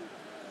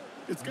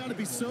 It's got to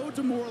be so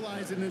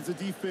demoralizing as a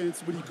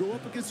defense when you go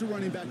up against a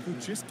running back who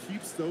just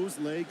keeps those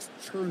legs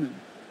churning.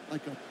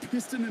 like a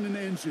piston in an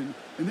engine,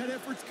 and that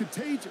effort's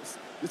contagious.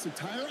 This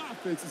entire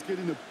offense is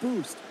getting a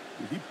boost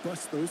when he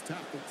busts those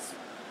tackles.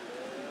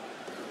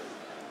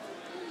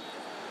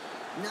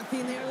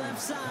 Nothing there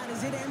left side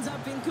as it ends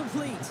up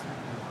incomplete.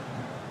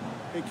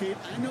 Hey, Kate,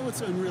 I know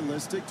it's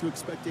unrealistic to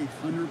expect a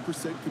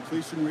 100%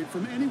 completion rate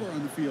from anywhere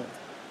on the field,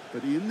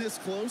 but in this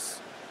close,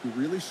 you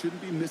really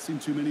shouldn't be missing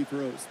too many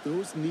throws.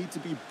 Those need to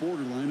be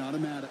borderline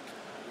automatic.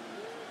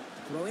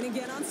 Throwing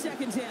again on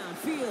second down,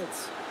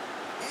 Fields.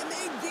 And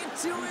they get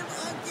to him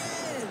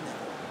again.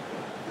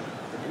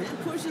 And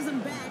that pushes them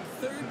back,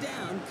 third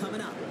down coming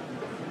up.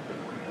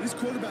 These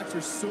quarterbacks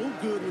are so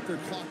good with their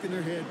clock in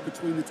their head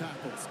between the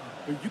tackles.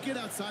 But you get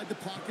outside the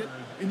pocket,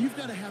 and you've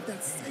got to have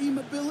that same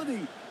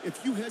ability.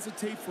 If you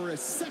hesitate for a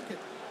second,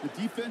 the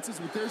defenses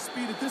with their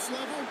speed at this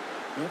level,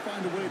 they'll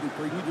find a way to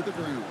bring you to the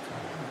ground.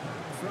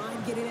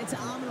 Trying getting it to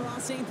Amon-Ra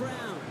St.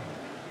 Brown.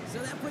 So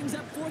that brings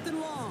up 4th and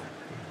long.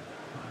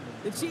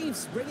 The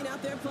Chiefs bringing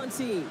out their punt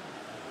team.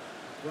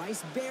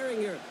 Bryce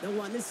Baringer, the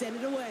one to send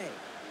it away.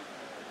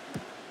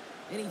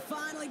 And he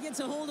finally gets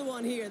a hold of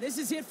one here. This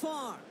is hit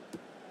far.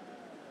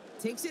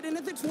 Takes it in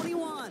at the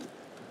 21.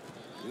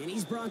 And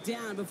he's brought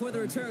down before the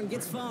return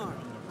gets far.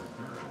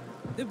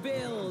 The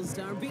Bills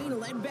are being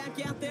led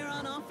back out there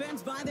on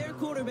offense by their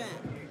quarterback.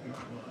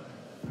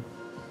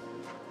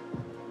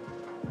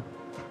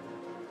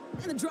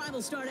 And the drive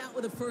will start out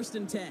with a 1st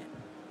and 10.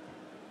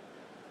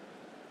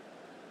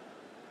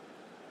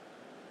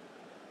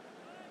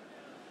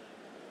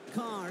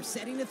 Carr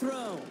setting to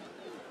throw.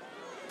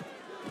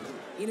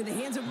 Into the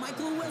hands of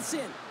Michael Wilson.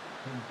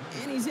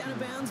 And he's out of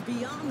bounds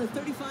beyond the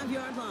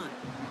 35-yard line.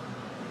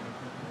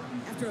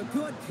 After a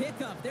good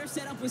pickup, they're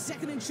set up with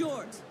 2nd and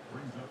short.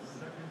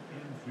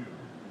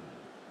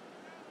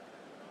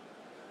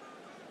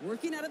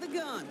 Working out of the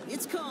gun,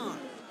 it's Carr.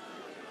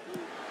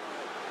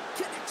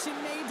 Connection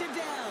made to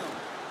Dell.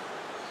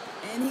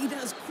 And he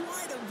does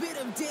quite a bit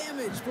of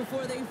damage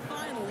before they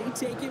finally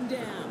take him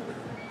down.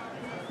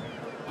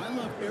 I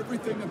love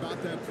everything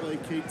about that play,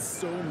 Kate,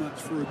 so much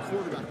for a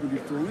quarterback. When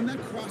you're throwing that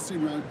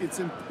crossing route, it's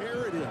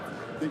imperative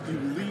that you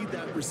lead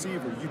that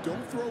receiver. You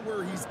don't throw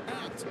where he's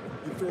at,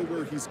 you throw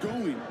where he's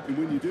going. And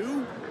when you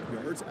do,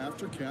 yards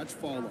after catch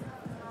follow.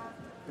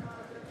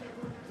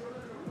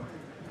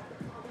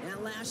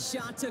 That last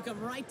shot took him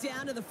right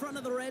down to the front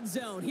of the red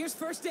zone. Here's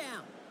 1st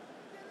down.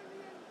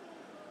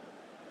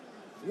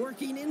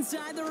 Working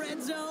inside the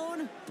red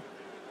zone.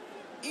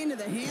 Into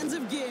the hands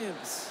of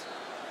Gibbs.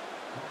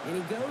 And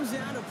he goes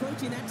out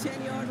approaching that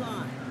 10-yard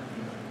line.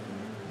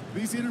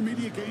 These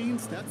intermediate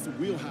gains, that's the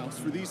wheelhouse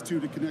for these two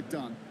to connect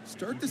on.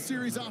 Start the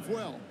series off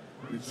well.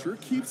 It sure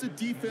keeps the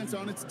defense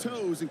on its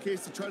toes in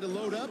case they try to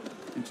load up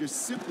and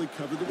just simply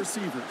cover the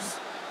receivers.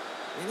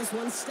 And this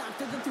one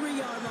stopped at the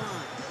 3-yard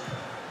line.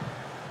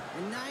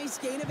 A nice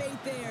gain of 8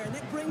 there, and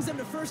that brings them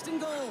to 1st and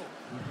goal.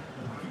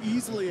 He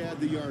easily had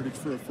the yardage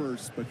for a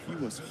first, but he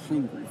was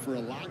hungry for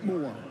a lot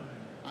more.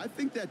 I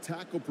think that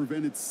tackle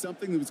prevented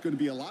something that was going to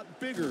be a lot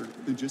bigger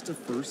than just a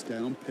 1st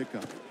down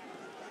pickup.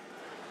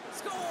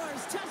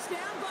 Scores!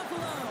 Touchdown,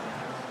 Buffalo!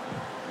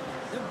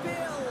 The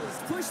Bills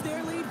push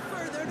their lead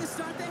further to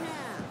start the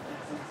half.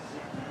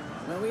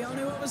 Well, we all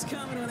knew what was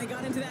coming when they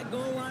got into that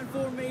goal line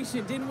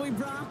formation, didn't we,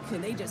 Brock?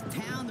 And they just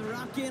pound the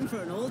rock in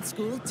for an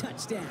old-school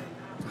touchdown.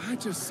 I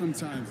just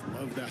sometimes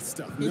love that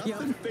stuff.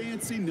 Nothing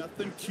fancy,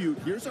 nothing cute.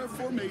 Here's our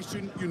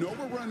formation. You know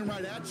we're running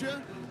right at you,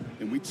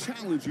 and we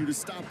challenge you to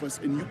stop us,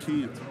 and you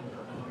can't.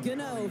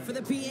 Gano for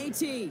the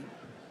PAT.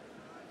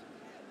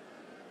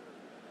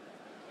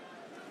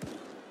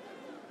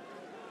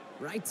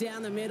 Right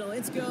down the middle,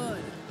 it's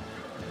good.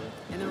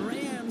 And the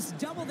Rams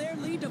double their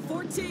lead to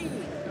 14.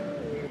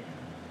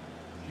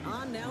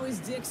 On now is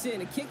Dixon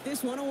to kick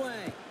this one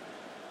away.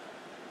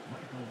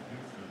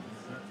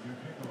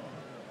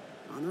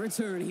 On the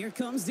return, here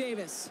comes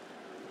Davis.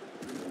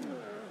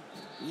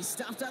 He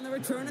stopped on the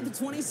return at the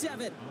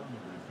 27.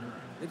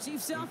 The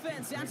Chiefs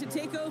offense out to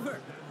take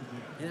over.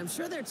 And I'm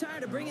sure they're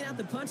tired of bringing out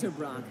the punter,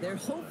 Brock. They're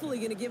hopefully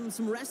going to give him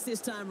some rest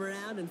this time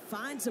around and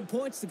find some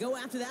points to go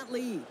after that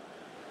lead.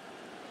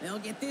 They'll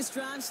get this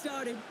drive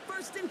started.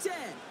 1st and 10.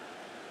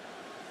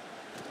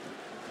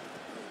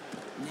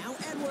 Now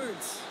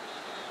Edwards.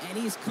 And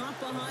he's caught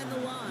behind the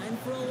line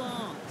for a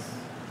loss.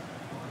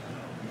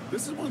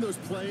 This is one of those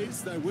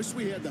plays that I wish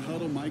we had the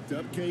huddle mic'd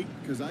up, Kate,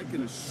 because I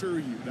can assure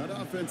you that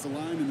offensive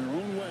line in their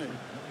own way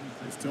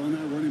is telling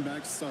that running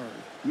back, sorry,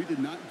 we did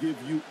not give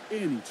you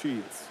any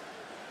chance.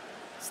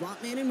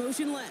 Slot man in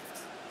motion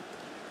left.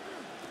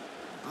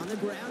 On the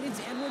ground,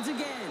 it's Edwards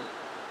again.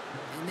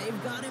 And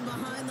they've got him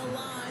behind the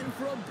line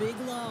for a big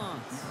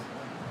loss.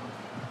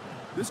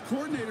 This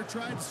coordinator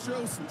tried to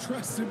show some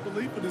trust and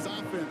belief in his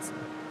offense.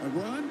 A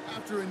run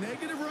after a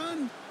negative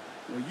run?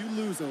 Well, you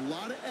lose a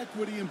lot of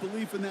equity and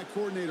belief in that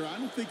coordinator. I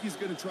don't think he's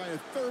going to try a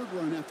 3rd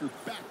run after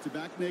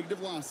back-to-back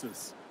negative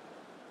losses.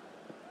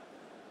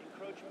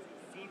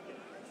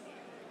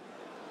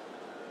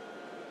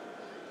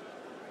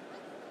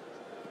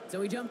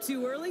 So he jumped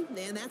too early,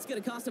 and that's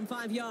going to cost him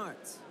 5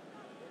 yards.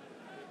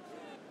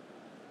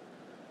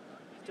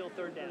 Still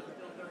 3rd down.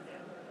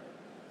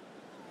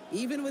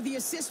 Even with the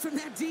assist from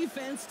that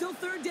defense, still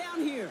third down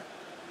here.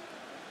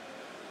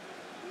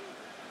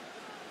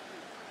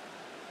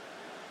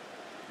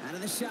 Out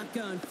of the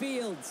shotgun,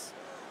 Fields.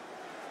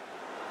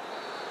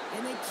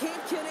 And they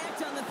can't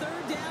connect on the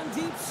third down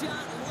deep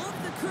shot. Love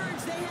the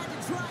courage they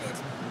had to try it,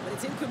 but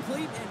it's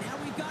incomplete, and now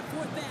we've got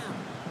fourth down.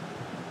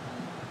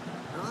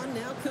 On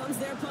now comes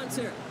their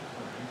punter.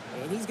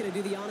 And he's going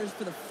to do the honors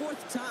for the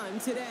fourth time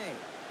today.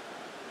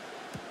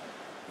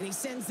 And he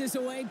sends this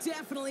away.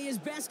 Definitely his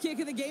best kick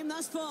of the game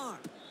thus far.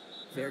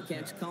 Fair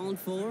catch called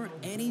for,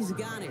 and he's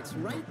got it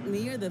right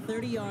near the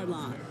 30-yard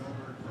line.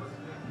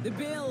 The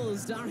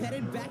Bills are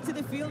headed back to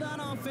the field on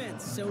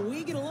offense, so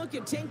we get a look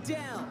at Tank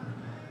Dell.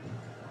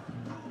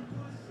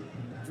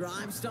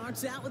 Drive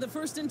starts out with a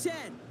 1st and 10.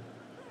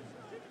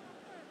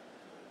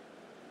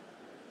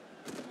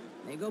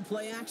 They go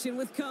play action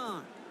with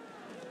Carr.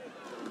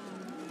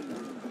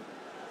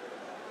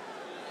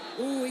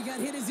 Ooh, he got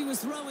hit as he was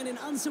throwing, and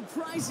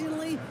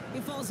unsurprisingly,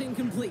 it falls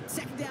incomplete.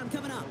 2nd down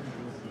coming up.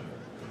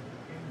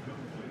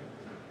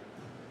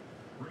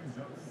 Brings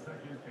up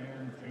 2nd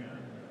and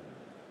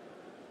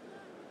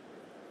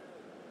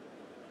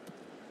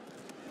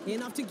 10.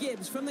 In off to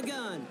Gibbs from the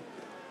gun.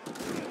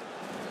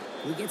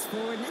 He gets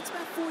forward, and that's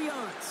about 4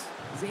 yards.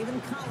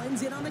 Zaven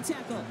Collins in on the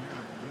tackle.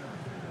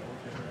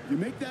 You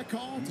make that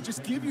call to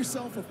just give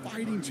yourself a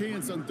fighting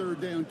chance on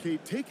 3rd down,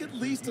 Kate. Take at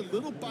least a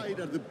little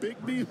bite out of the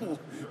big meal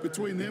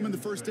between them and the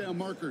 1st down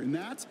marker. And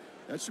that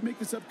should make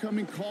this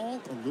upcoming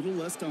call a little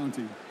less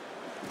daunting.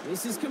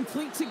 This is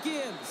complete to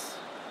Gibbs.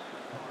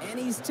 And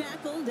he's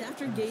tackled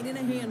after gaining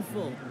a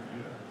handful.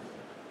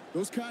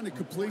 Those kind of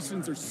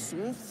completions are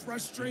so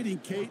frustrating,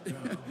 Kate.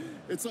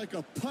 It's like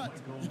a putt.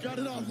 You got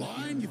it on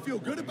line, you feel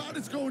good about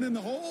it's going in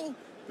the hole,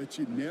 but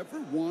you never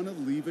want to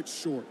leave it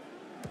short.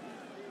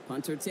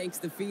 Punter takes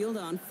the field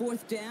on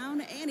 4th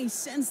down, and he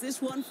sends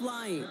this one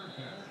flying.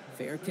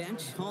 Fair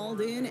catch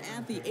hauled in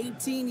at the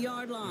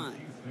 18-yard line.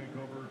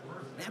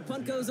 That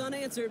punt goes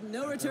unanswered.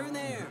 No return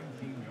there.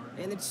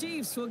 And the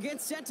Chiefs will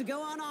get set to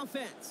go on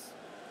offense.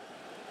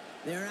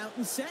 They're out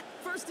and set.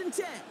 1st and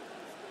 10.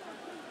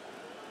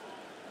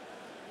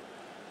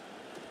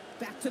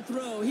 Back to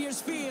throw.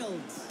 Here's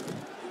Fields.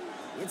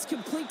 It's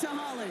complete to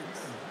Hollins.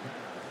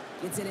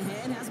 Gets it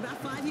ahead, has about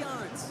 5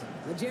 yards.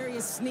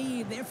 L'Jarius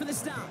Sneed there for the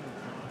stop.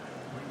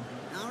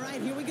 All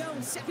right, here we go.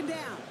 2nd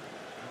down.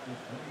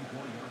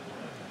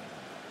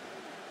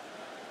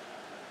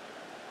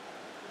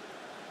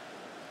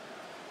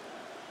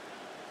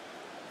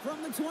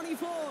 From the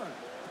 24.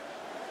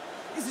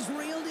 This is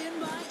reeled in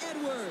by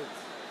Edwards.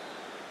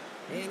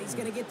 And he's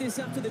going to get this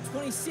up to the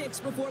 26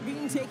 before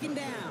being taken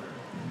down.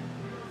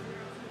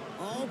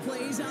 All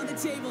plays on the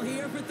table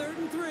here for 3rd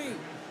and 3.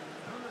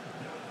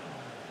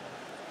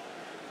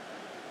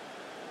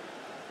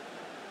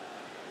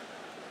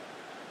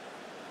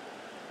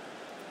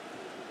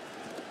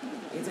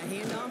 It's a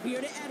handoff here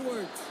to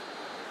Edwards.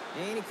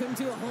 And he couldn't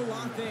do a whole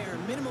lot there.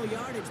 Minimal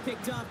yardage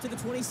picked off to the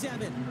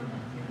 27.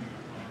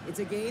 It's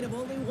a gain of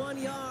only 1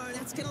 yard.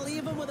 That's going to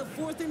leave him with a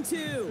 4th and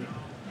 2.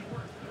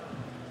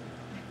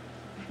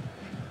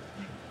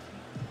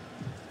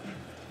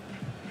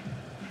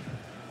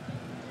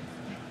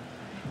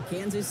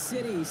 Kansas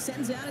City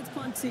sends out its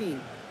punt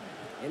team.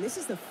 And this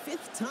is the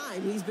 5th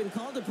time he's been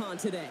called upon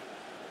today.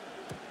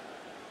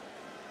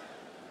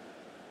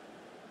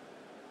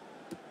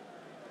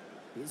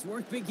 His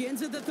work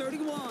begins at the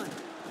 31.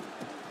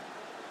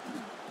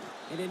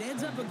 And it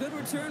ends up a good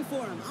return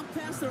for him, up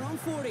past their own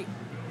 40.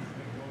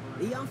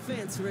 The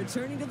offense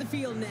returning to the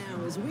field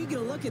now as we get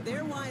a look at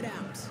their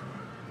wideouts.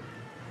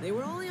 They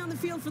were only on the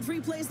field for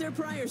 3 plays their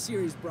prior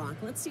series, Brock.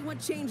 Let's see what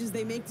changes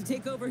they make to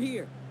take over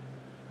here.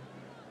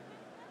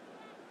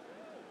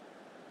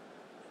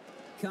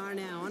 Carr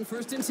now on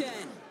 1st and 10.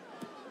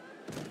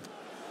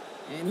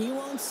 And he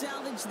won't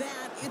salvage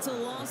that. It's a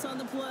loss on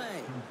the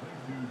play.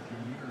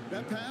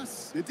 That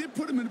pass, it did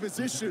put him in a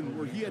position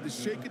where he had to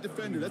shake a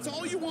defender. That's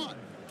all you want.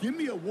 Give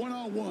me a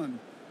one-on-one.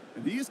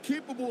 And he is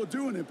capable of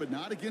doing it, but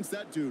not against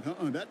that dude.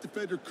 That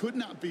defender could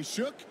not be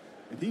shook,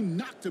 and he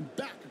knocked him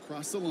back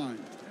across the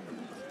line.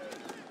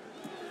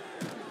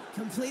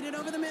 Completed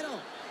over the middle.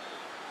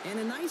 And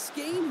a nice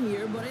game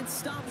here, but it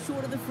stopped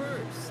short of the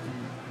 1st.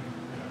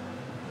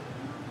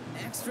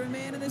 Extra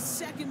man in the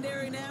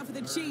secondary now for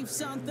the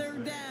Chiefs on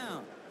 3rd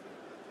down.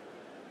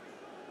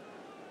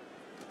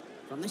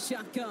 From the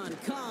shotgun,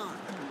 Carr.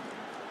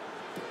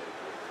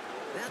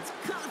 That's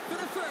caught for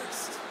the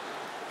 1st.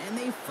 And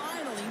they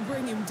finally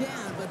bring him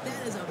down, but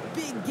that is a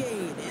big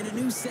gain and a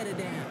new set of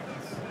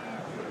downs.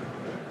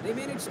 They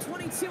managed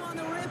 22 on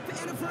the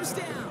rip and a 1st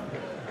down.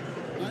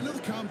 I know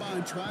the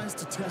Combine tries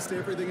to test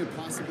everything it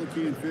possibly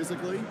can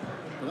physically,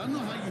 but I don't know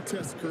how you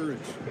test courage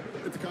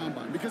at the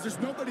Combine because there's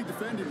nobody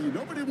defending you.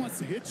 Nobody wants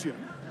to hit you.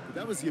 But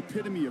that was the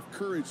epitome of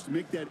courage to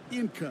make that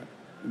in cut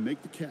and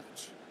make the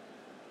catch.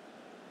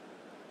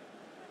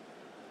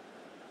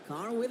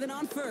 Carr with it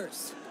on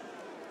 1st.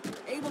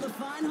 Able to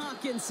find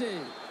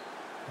Hawkinson.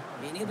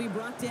 And he'll be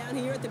brought down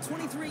here at the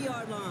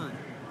 23-yard line.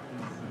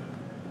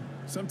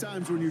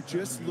 Sometimes when you're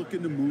just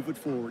looking to move it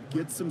forward,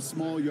 get some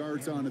small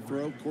yards on a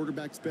throw,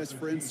 quarterback's best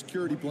friend,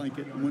 security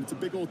blanket. And when it's a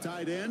big old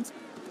tight end,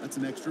 that's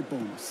an extra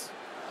bonus.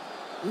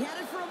 He had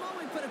it for a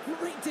moment, but a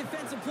great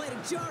defensive play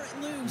to jar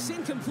it loose.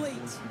 Incomplete.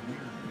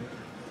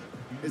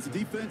 As a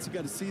defense, you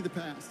got to see the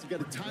pass. You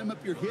got to time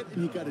up your hit,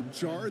 and you got to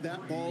jar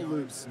that ball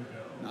loose.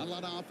 Not a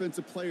lot of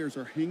offensive players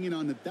are hanging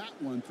on to that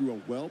one through a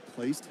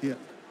well-placed hit.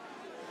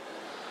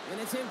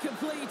 And it's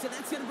incomplete, and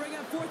that's going to bring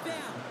up fourth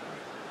down.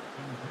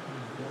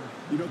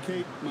 You know,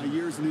 Kate, my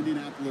years in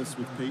Indianapolis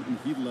with Peyton,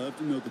 he loved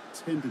to know the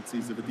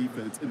tendencies of a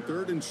defense. And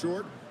third and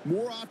short,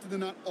 more often than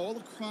not, all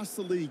across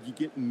the league, you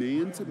get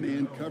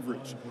man-to-man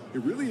coverage.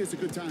 It really is a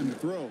good time to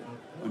throw.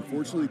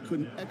 Unfortunately,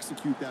 couldn't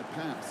execute that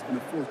pass in a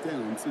fourth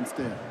down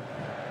instead.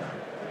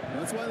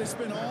 That's why they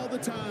spend all the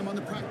time on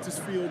the practice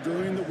field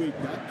during the week.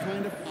 That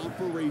kind of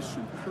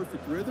operation.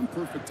 Perfect rhythm,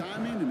 perfect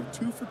timing, and a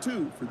 2 for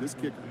 2 for this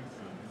kicker.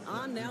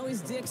 On now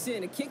is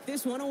Dixon to kick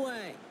this one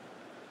away.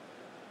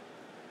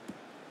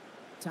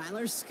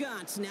 Tyler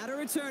Scott now to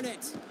return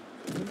it.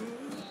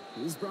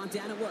 He's brought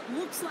down at what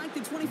looks like the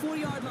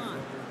 24-yard line.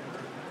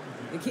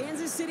 The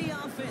Kansas City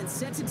offense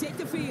set to take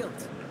the field.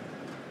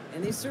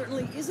 And this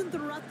certainly isn't the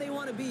rut they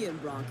want to be in,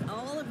 Brock.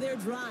 All of their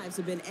drives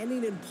have been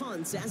ending in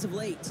punts as of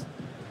late.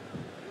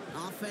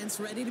 Offense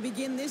ready to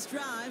begin this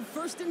drive,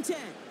 1st and 10.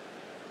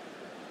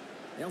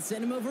 They'll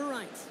send him over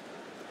right.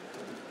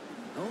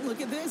 Oh,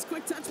 look at this.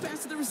 Quick touch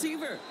pass to the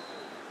receiver.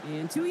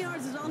 And 2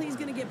 yards is all he's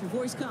going to get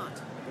before he's caught.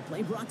 The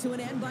play brought to an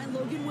end by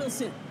Logan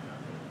Wilson.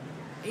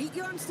 8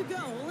 yards to go.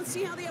 Well, let's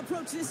see how they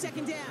approach this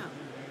second down.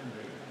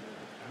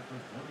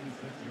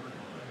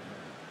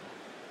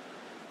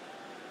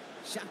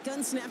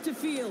 Shotgun snap to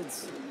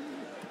Fields.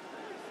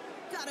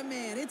 Got a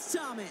man. It's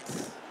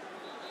Thomas.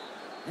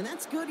 And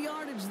that's good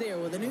yardage there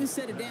with a new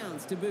set of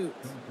downs to boot.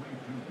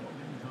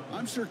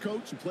 I'm sure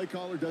coach and play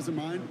caller doesn't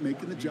mind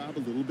making the job a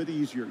little bit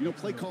easier. You know,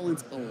 play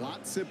calling's a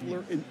lot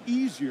simpler and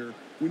easier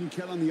when you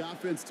count on the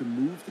offense to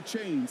move the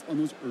chains on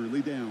those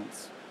early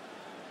downs.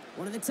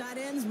 One of the tight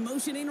ends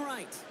motioning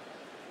right.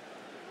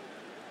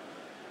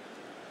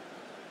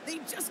 They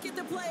just get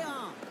the play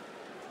off.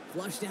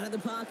 Flushed out of the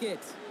pocket.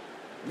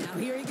 Now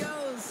here he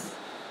goes.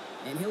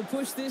 And he'll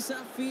push this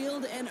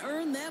upfield and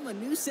earn them a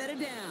new set of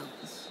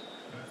downs.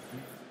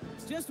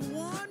 Just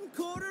 1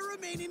 quarter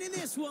remaining in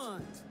this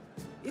one.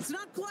 It's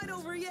not quite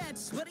over yet,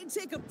 but it'd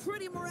take a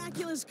pretty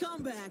miraculous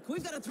comeback.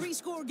 We've got a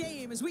 3-score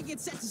game as we get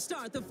set to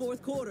start the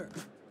 4th quarter.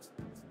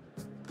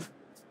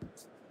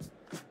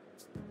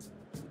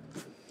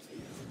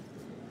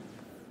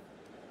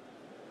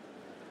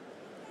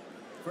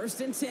 First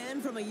and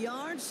 10 from a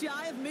yard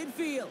shy of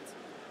midfield.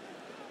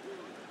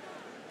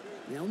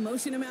 They'll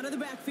motion him out of the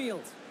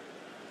backfield.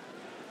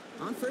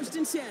 On 1st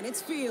and 10,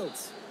 it's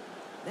Fields.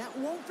 That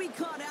won't be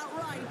caught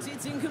outright.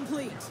 It's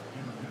incomplete.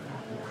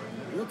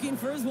 Looking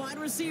for his wide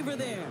receiver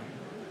there.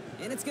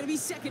 And it's going to be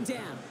 2nd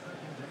down.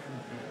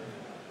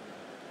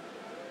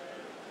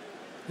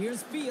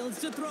 Here's Fields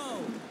to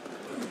throw.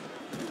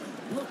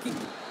 Looking.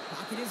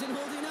 Pocket isn't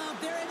holding up.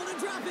 They're able to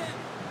drop it.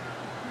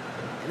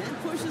 And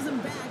that pushes them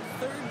back.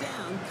 3rd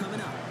down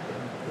coming up.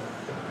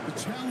 The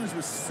challenge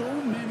with so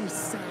many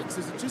sacks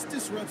is it just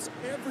disrupts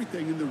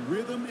everything in the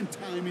rhythm and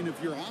timing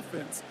of your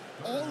offense.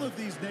 All of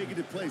these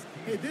negative plays.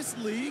 Hey, this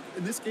league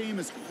and this game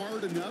is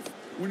hard enough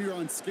when you're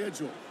on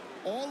schedule.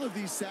 All of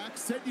these sacks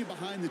set you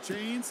behind the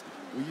chains.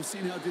 Well, you've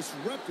seen how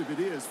disruptive it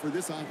is for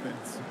this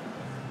offense.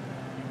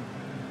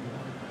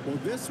 Well,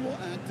 this will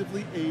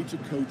actively age a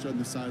coach on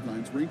the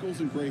sidelines. Wrinkles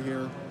and gray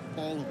hair,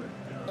 all of it.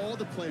 All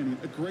the planning,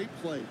 a great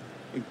play,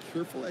 and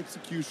careful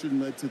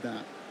execution led to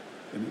that.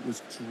 And it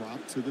was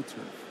dropped to the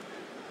turf.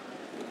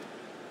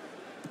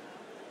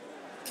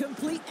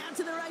 Complete out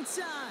to the right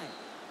side.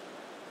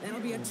 That'll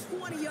be a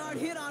 20-yard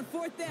hit on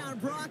 4th down,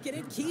 Brock, and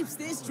it keeps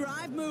this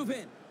drive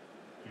moving.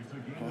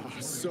 Oh,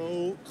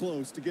 so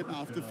close to getting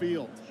off the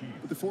field.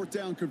 But the 4th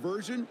down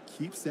conversion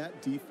keeps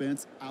that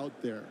defense out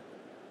there.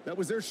 That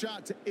was their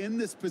shot to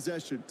end this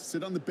possession, to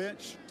sit on the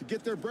bench, to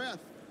get their breath.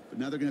 But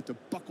now they're going to have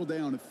to buckle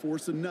down and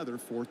force another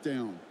 4th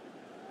down.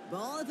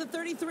 Ball at the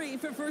 33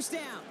 for 1st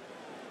down.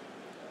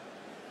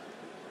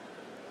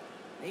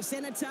 They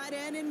send a tight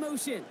end in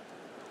motion.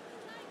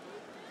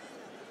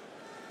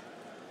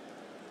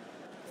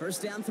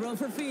 1st down throw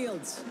for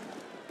Fields.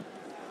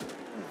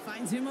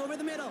 Finds him over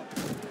the middle.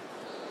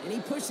 And he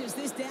pushes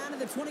this down to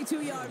the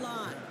 22-yard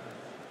line.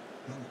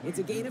 It's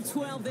a gain of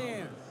 12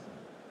 there.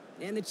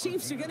 And the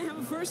Chiefs are going to have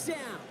a 1st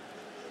down.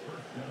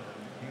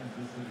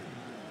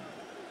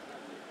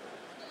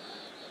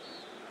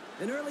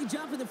 An early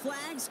jump of the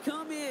flags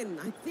come in.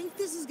 I think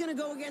this is going to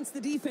go against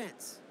the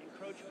defense.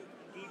 Encroachment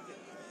defense.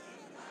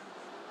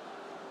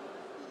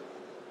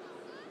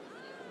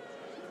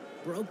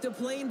 Broke the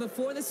plane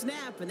before the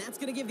snap, and that's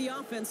going to give the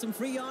offense some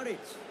free yardage.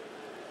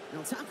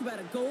 Now talk about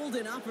a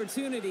golden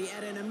opportunity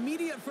at an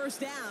immediate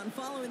 1st down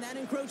following that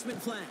encroachment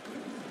flag.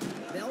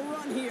 They'll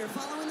run here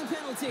following the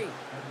penalty.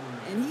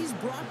 And he's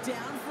brought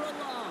down for a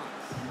loss.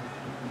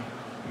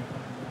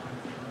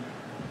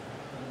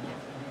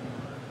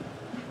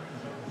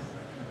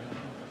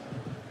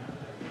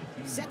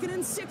 2nd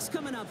and 6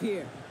 coming up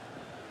here.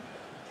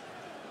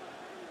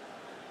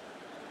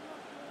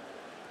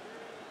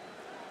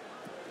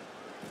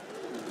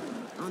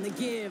 On the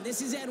give,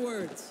 this is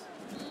Edwards.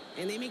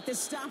 And they make the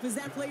stop as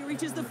that play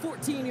reaches the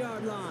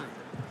 14-yard line.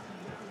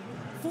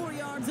 4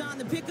 yards on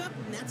the pickup,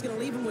 and that's going to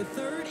leave him with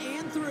 3rd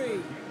and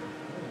 3.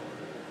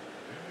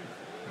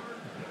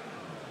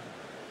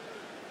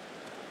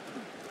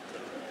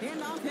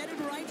 Handoff headed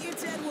right,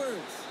 it's Edwards.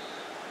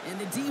 And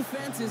the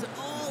defense is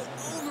all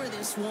over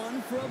this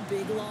one for a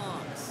big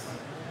loss.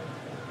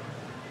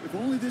 If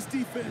only this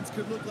defense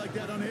could look like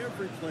that on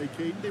every play,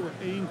 Caden. They were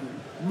angry,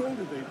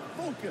 motivated,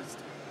 focused.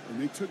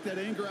 And they took that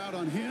anger out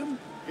on him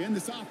and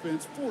this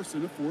offense,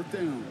 forcing a 4th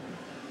down.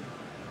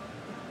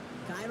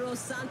 Cairo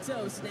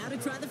Santos now to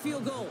try the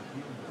field goal.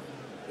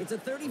 It's a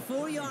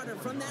 34-yarder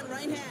from that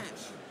right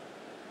hash.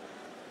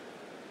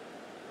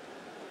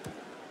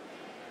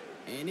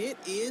 And it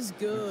is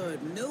good.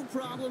 No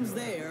problems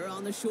there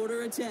on the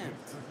shorter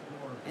attempt.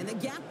 And the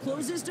gap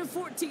closes to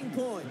 14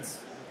 points.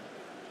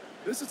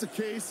 This is a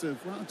case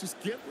of, well, just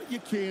get what you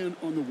can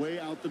on the way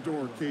out the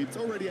door, Kate. It's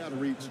already out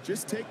of reach.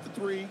 Just take the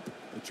 3,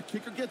 let your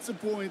kicker get some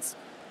points,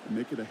 and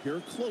make it a hair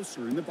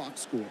closer in the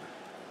box score.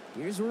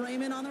 Here's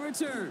Raymond on the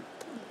return.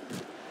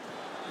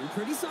 In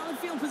pretty solid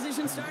field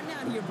position starting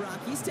out here, Brock.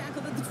 He's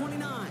tackled at the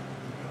 29.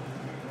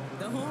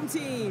 The home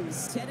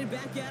team's headed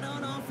back out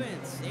on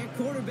offense. Their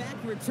quarterback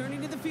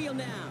returning to the field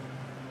now.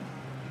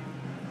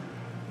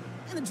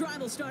 And the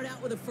drive will start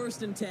out with a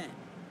 1st and 10.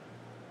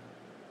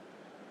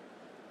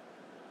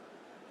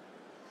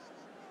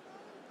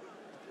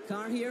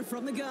 Carr here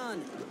from the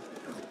gun.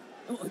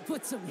 Oh, he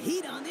put some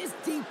heat on this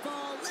deep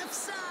ball, left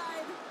side.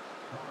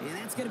 And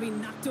that's going to be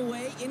knocked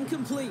away,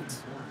 incomplete.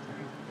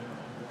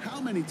 How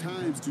many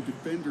times do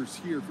defenders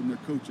hear from their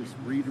coaches,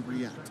 read and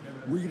react,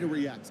 read and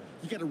react?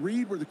 You got to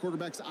read where the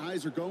quarterback's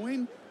eyes are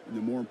going, and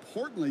then more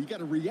importantly, you got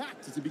to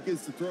react as he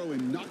begins to throw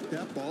and knock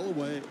that ball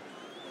away.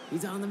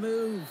 He's on the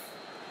move.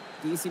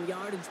 Decent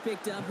yardage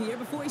picked up here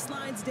before he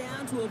slides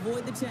down to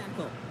avoid the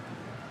tackle.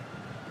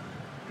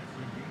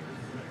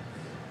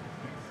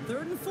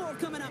 3rd and 4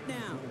 coming up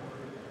now.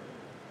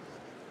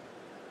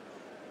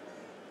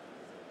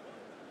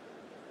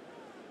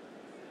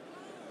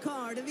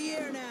 Carr to the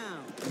air now.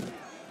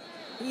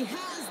 He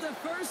has the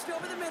first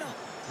over the middle.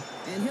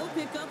 And he'll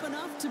pick up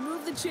enough to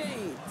move the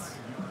chains.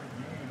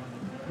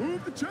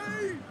 Move the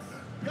chains!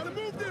 Got to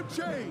move them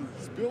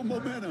chains! Build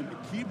momentum and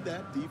keep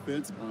that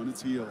defense on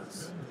its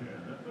heels.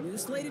 New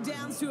slate of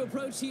downs to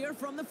approach here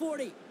from the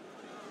 40.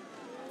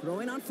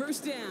 Throwing on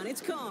 1st down,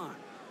 it's Carr.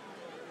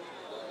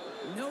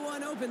 No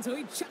one open, so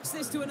he chucks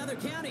this to another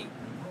county.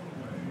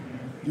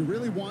 You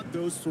really want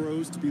those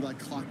throws to be like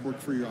clockwork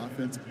for your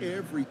offense.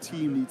 Every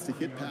team needs to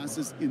hit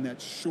passes in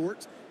that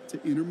short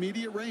to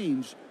intermediate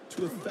range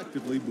to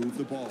effectively move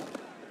the ball.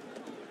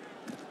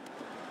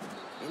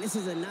 And this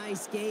is a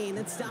nice gain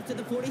that stopped at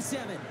the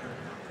 47.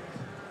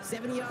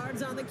 7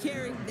 yards on the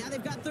carry. Now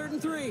they've got 3rd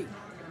and 3.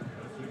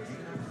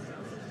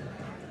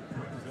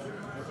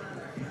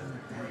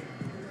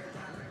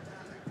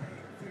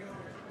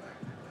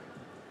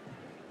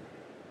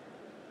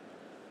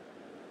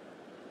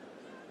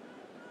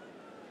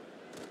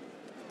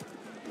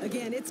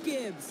 Again, it's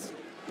Gibbs.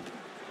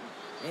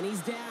 And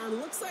he's down.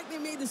 Looks like they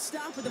made the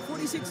stop at the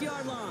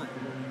 46-yard line.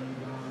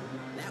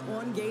 That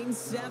one gains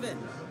 7.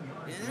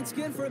 And that's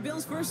good for a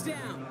Bills 1st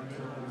down.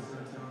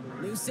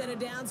 New set of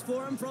downs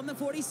for him from the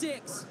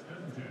 46.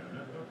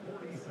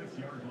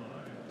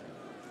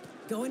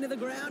 Going to the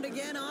ground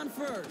again on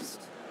 1st.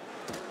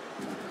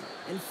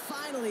 And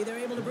finally, they're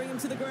able to bring him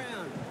to the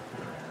ground.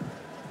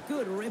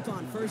 Good rip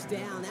on 1st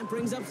down. That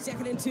brings up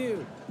 2nd and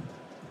 2.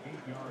 8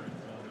 yards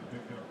on the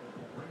pickup.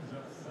 Brings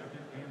up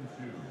 2nd and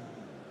 2.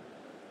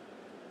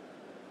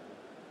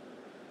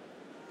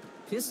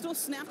 Pistol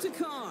snap to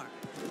Carr.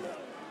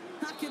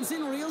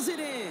 Hockenson reels it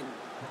in.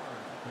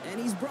 And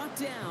he's brought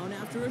down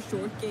after a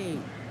short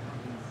gain.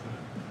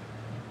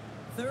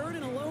 3rd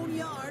and a lone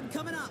yard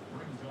coming up.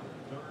 Brings up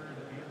 3rd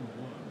and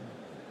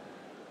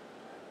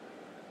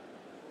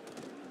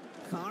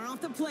 1. Carr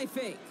off the play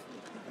fake.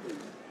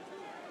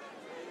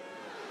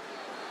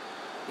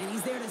 And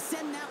he's there to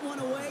send that one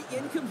away,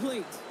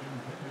 incomplete.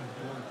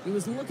 He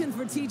was looking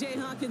for T.J.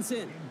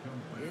 Hockenson.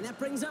 And that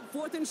brings up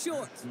 4th and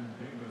short.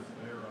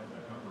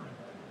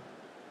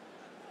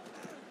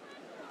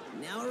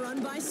 Now a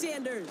run by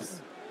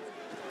Sanders.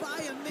 By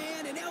a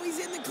man, and now he's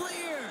in the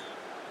clear.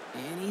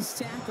 And he's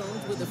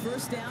tackled with the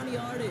 1st down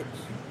yardage.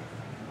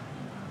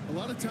 A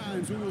lot of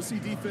times we will see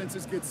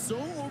defenses get so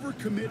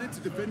overcommitted to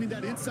defending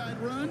that inside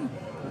run,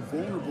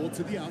 they're vulnerable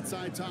to the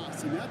outside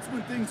toss. And that's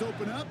when things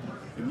open up,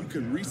 and you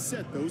can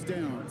reset those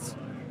downs.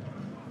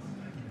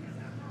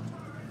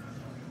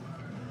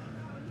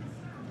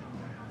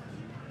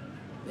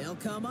 They'll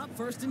come up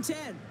 1st and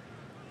 10.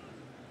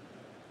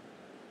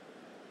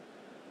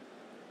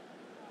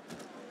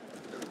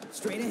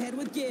 Straight ahead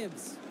with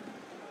Gibbs.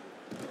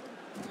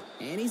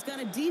 And he's got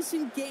a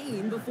decent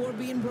gain before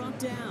being brought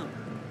down.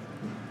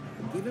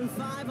 Give him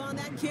 5 on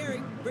that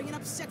carry, bringing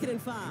up 2nd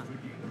and 5.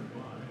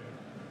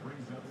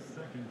 Brings up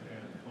 2nd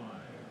and 5.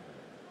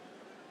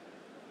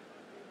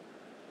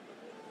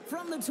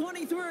 from the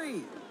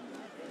 23.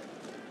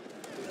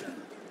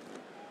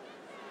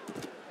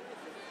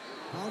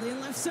 All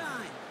in left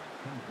side.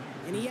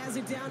 And he has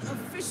it down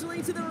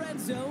officially to the red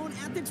zone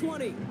at the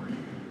 20.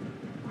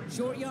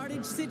 Short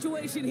yardage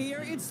situation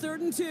here. It's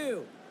 3rd and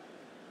 2.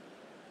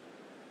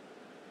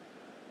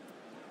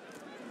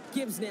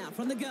 Gibbs now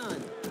from the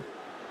gun.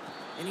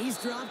 And he's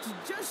dropped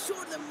just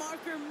short of the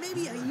marker,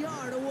 maybe a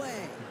yard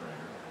away.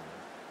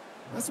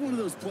 That's one of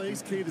those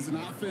plays, Kate, as an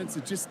offense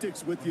that just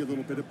sticks with you a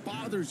little bit. It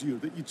bothers you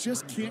that you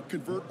just can't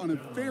convert on a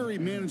very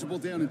manageable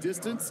down and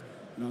distance.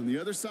 And on the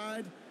other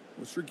side,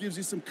 well, it sure gives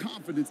you some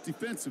confidence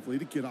defensively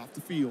to get off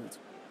the field.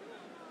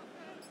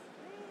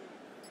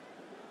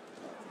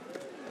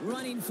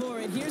 Running for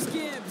it, here's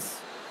Gibbs.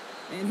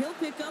 And he'll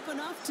pick up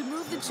enough to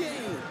move the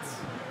chains.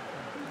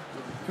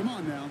 Come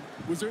on now.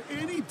 Was there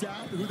any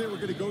doubt who they were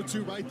going to go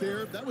to right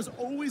there? That was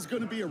always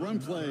going to be a run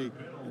play.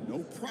 And no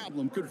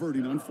problem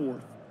converting on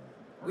 4th.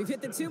 We've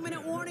hit the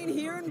 2-minute warning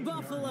here in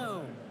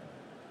Buffalo.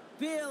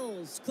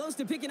 Bills close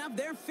to picking up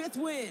their 5th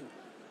win.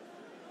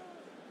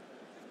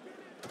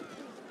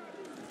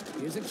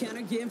 Here's a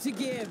counter give to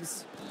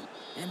Gibbs.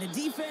 And the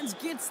defense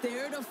gets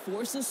there to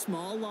force a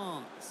small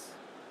loss.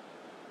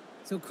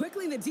 So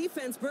quickly the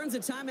defense burns a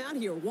timeout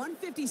here.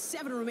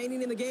 1:57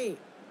 remaining in the game.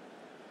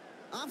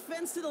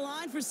 Offense to the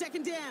line for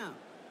 2nd down.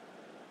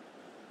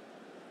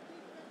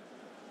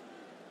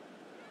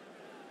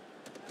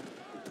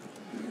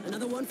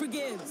 Another one for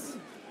Gibbs.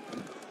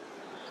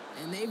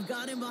 And they've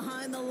got him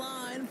behind the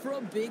line for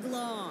a big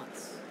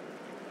loss.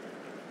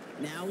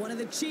 Now one of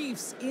the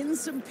Chiefs in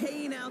some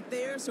pain out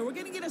there, so we're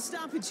going to get a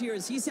stoppage here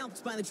as he's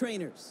helped by the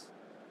trainers.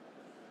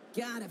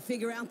 Got to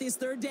figure out this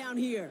 3rd down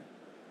here.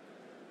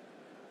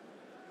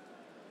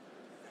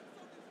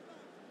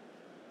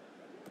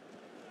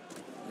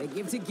 They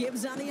give to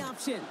Gibbs on the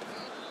option.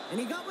 And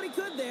he got what he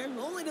could there,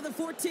 only to the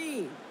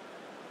 14.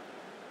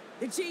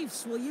 The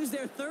Chiefs will use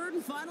their 3rd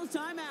and final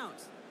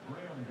timeout.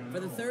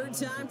 For the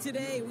 3rd time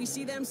today, we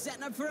see them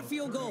setting up for a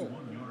field goal.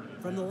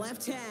 From the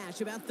left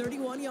hash, about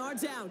 31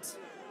 yards out.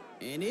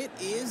 And it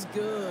is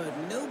good.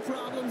 No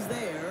problems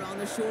there on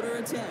the shorter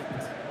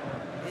attempt.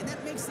 And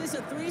that makes this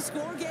a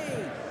 3-score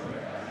game.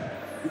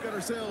 We got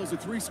ourselves a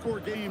 3-score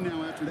game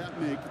now after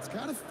that make. It's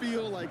got to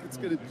feel like it's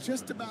going to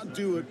just about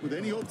do it with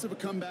any hopes of a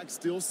comeback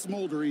still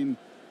smoldering.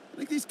 I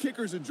think these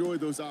kickers enjoy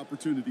those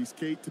opportunities,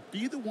 Kate, to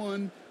be the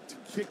one to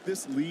kick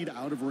this lead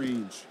out of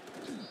range.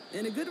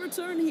 And a good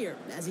return here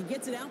as he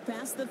gets it out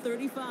past the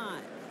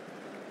 35.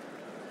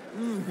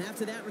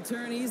 After that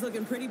return, he's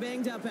looking pretty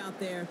banged up out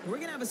there. We're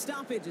going to have a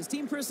stoppage as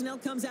team personnel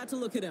comes out to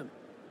look at him.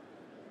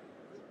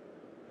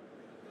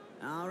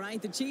 All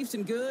right, the Chiefs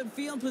in good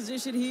field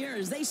position here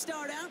as they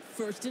start out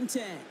 1st and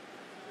 10.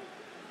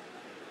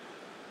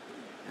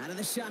 Out of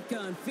the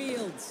shotgun,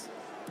 Fields.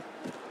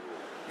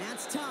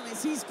 That's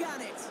Thomas, he's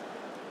got it.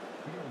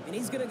 And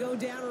he's going to go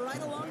down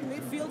right along the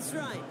midfield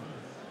stripe.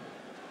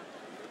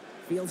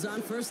 Fields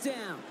on 1st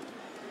down.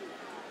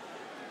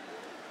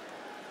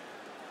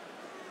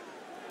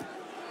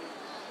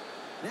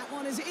 That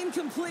one is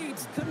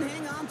incomplete. Couldn't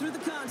hang on through the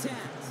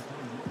contact.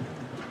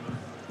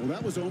 Well,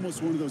 that was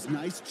almost one of those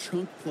nice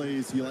chunk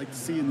plays you like to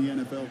see in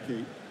the NFL,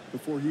 Kate,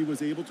 before he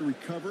was able to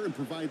recover and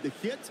provide the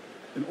hit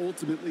and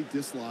ultimately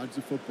dislodge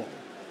the football.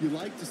 You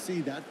like to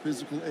see that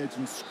physical edge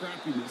and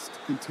scrappiness to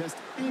contest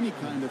any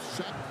kind of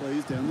shot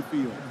plays down the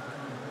field.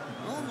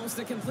 Almost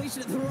a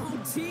completion of the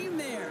wrong team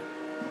there.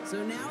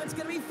 So now it's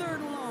going to be 3rd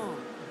and long.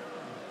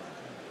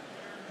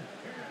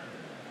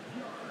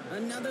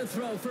 Another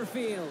throw for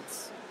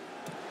Fields.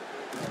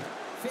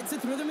 Fits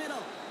it through the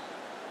middle.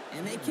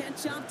 And they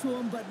catch up to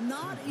him, but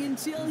not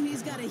until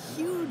he's got a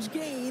huge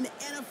gain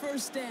and a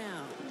 1st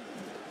down.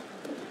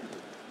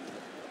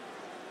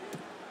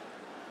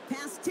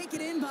 Pass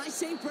taken in by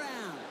St.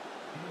 Brown.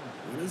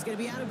 And he's going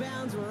to be out of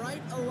bounds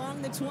right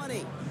along the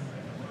 20.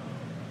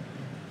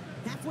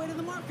 Halfway to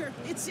the marker.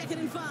 It's 2nd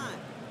and 5.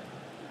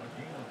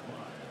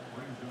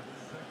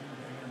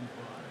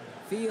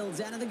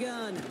 Fields out of the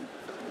gun.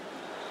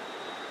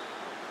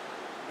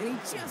 And he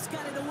just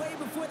got it away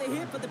before the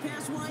hit, but the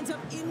pass winds up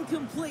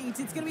incomplete.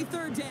 It's going to be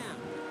 3rd down.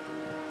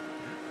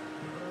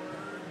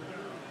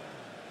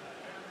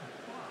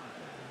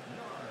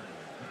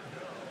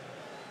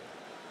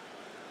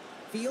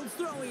 Fields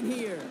throwing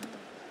here.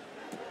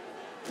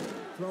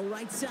 Throw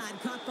right side,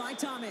 caught by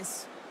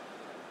Thomas.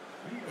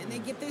 And they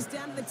get this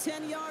down to the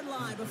 10-yard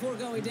line before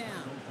going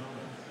down.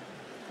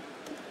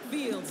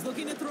 Fields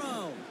looking to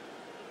throw.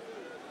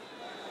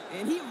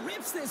 And he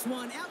rips this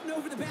one out and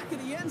over the back of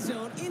the end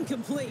zone,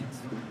 incomplete.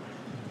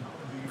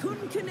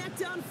 Couldn't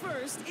connect on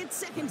 1st,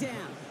 it's 2nd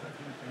down.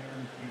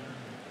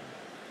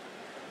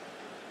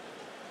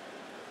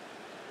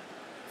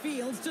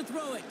 Fields to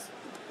throw it.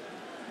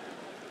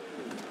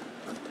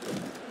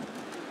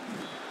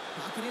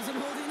 Pocket isn't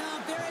holding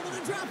up, they're able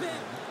to drop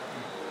it.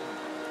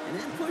 And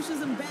that pushes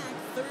them back,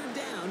 3rd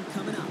down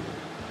coming up.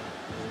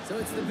 So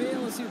it's the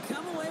Bills who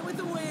come away with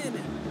the win.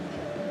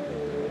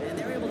 And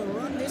they're able to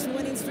run this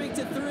winning streak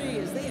to 3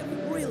 as they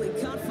have really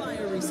caught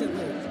fire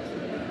recently.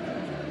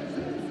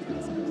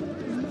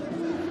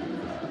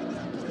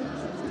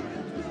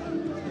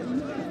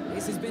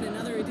 This has been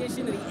another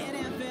edition of the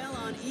NFL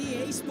on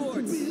EA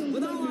Sports.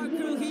 With all our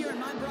crew here and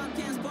my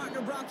broadcast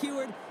partner, Brock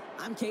Heward,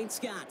 I'm Kate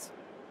Scott.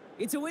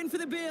 It's a win for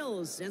the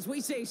Bills as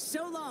we say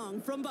so long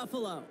from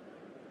Buffalo.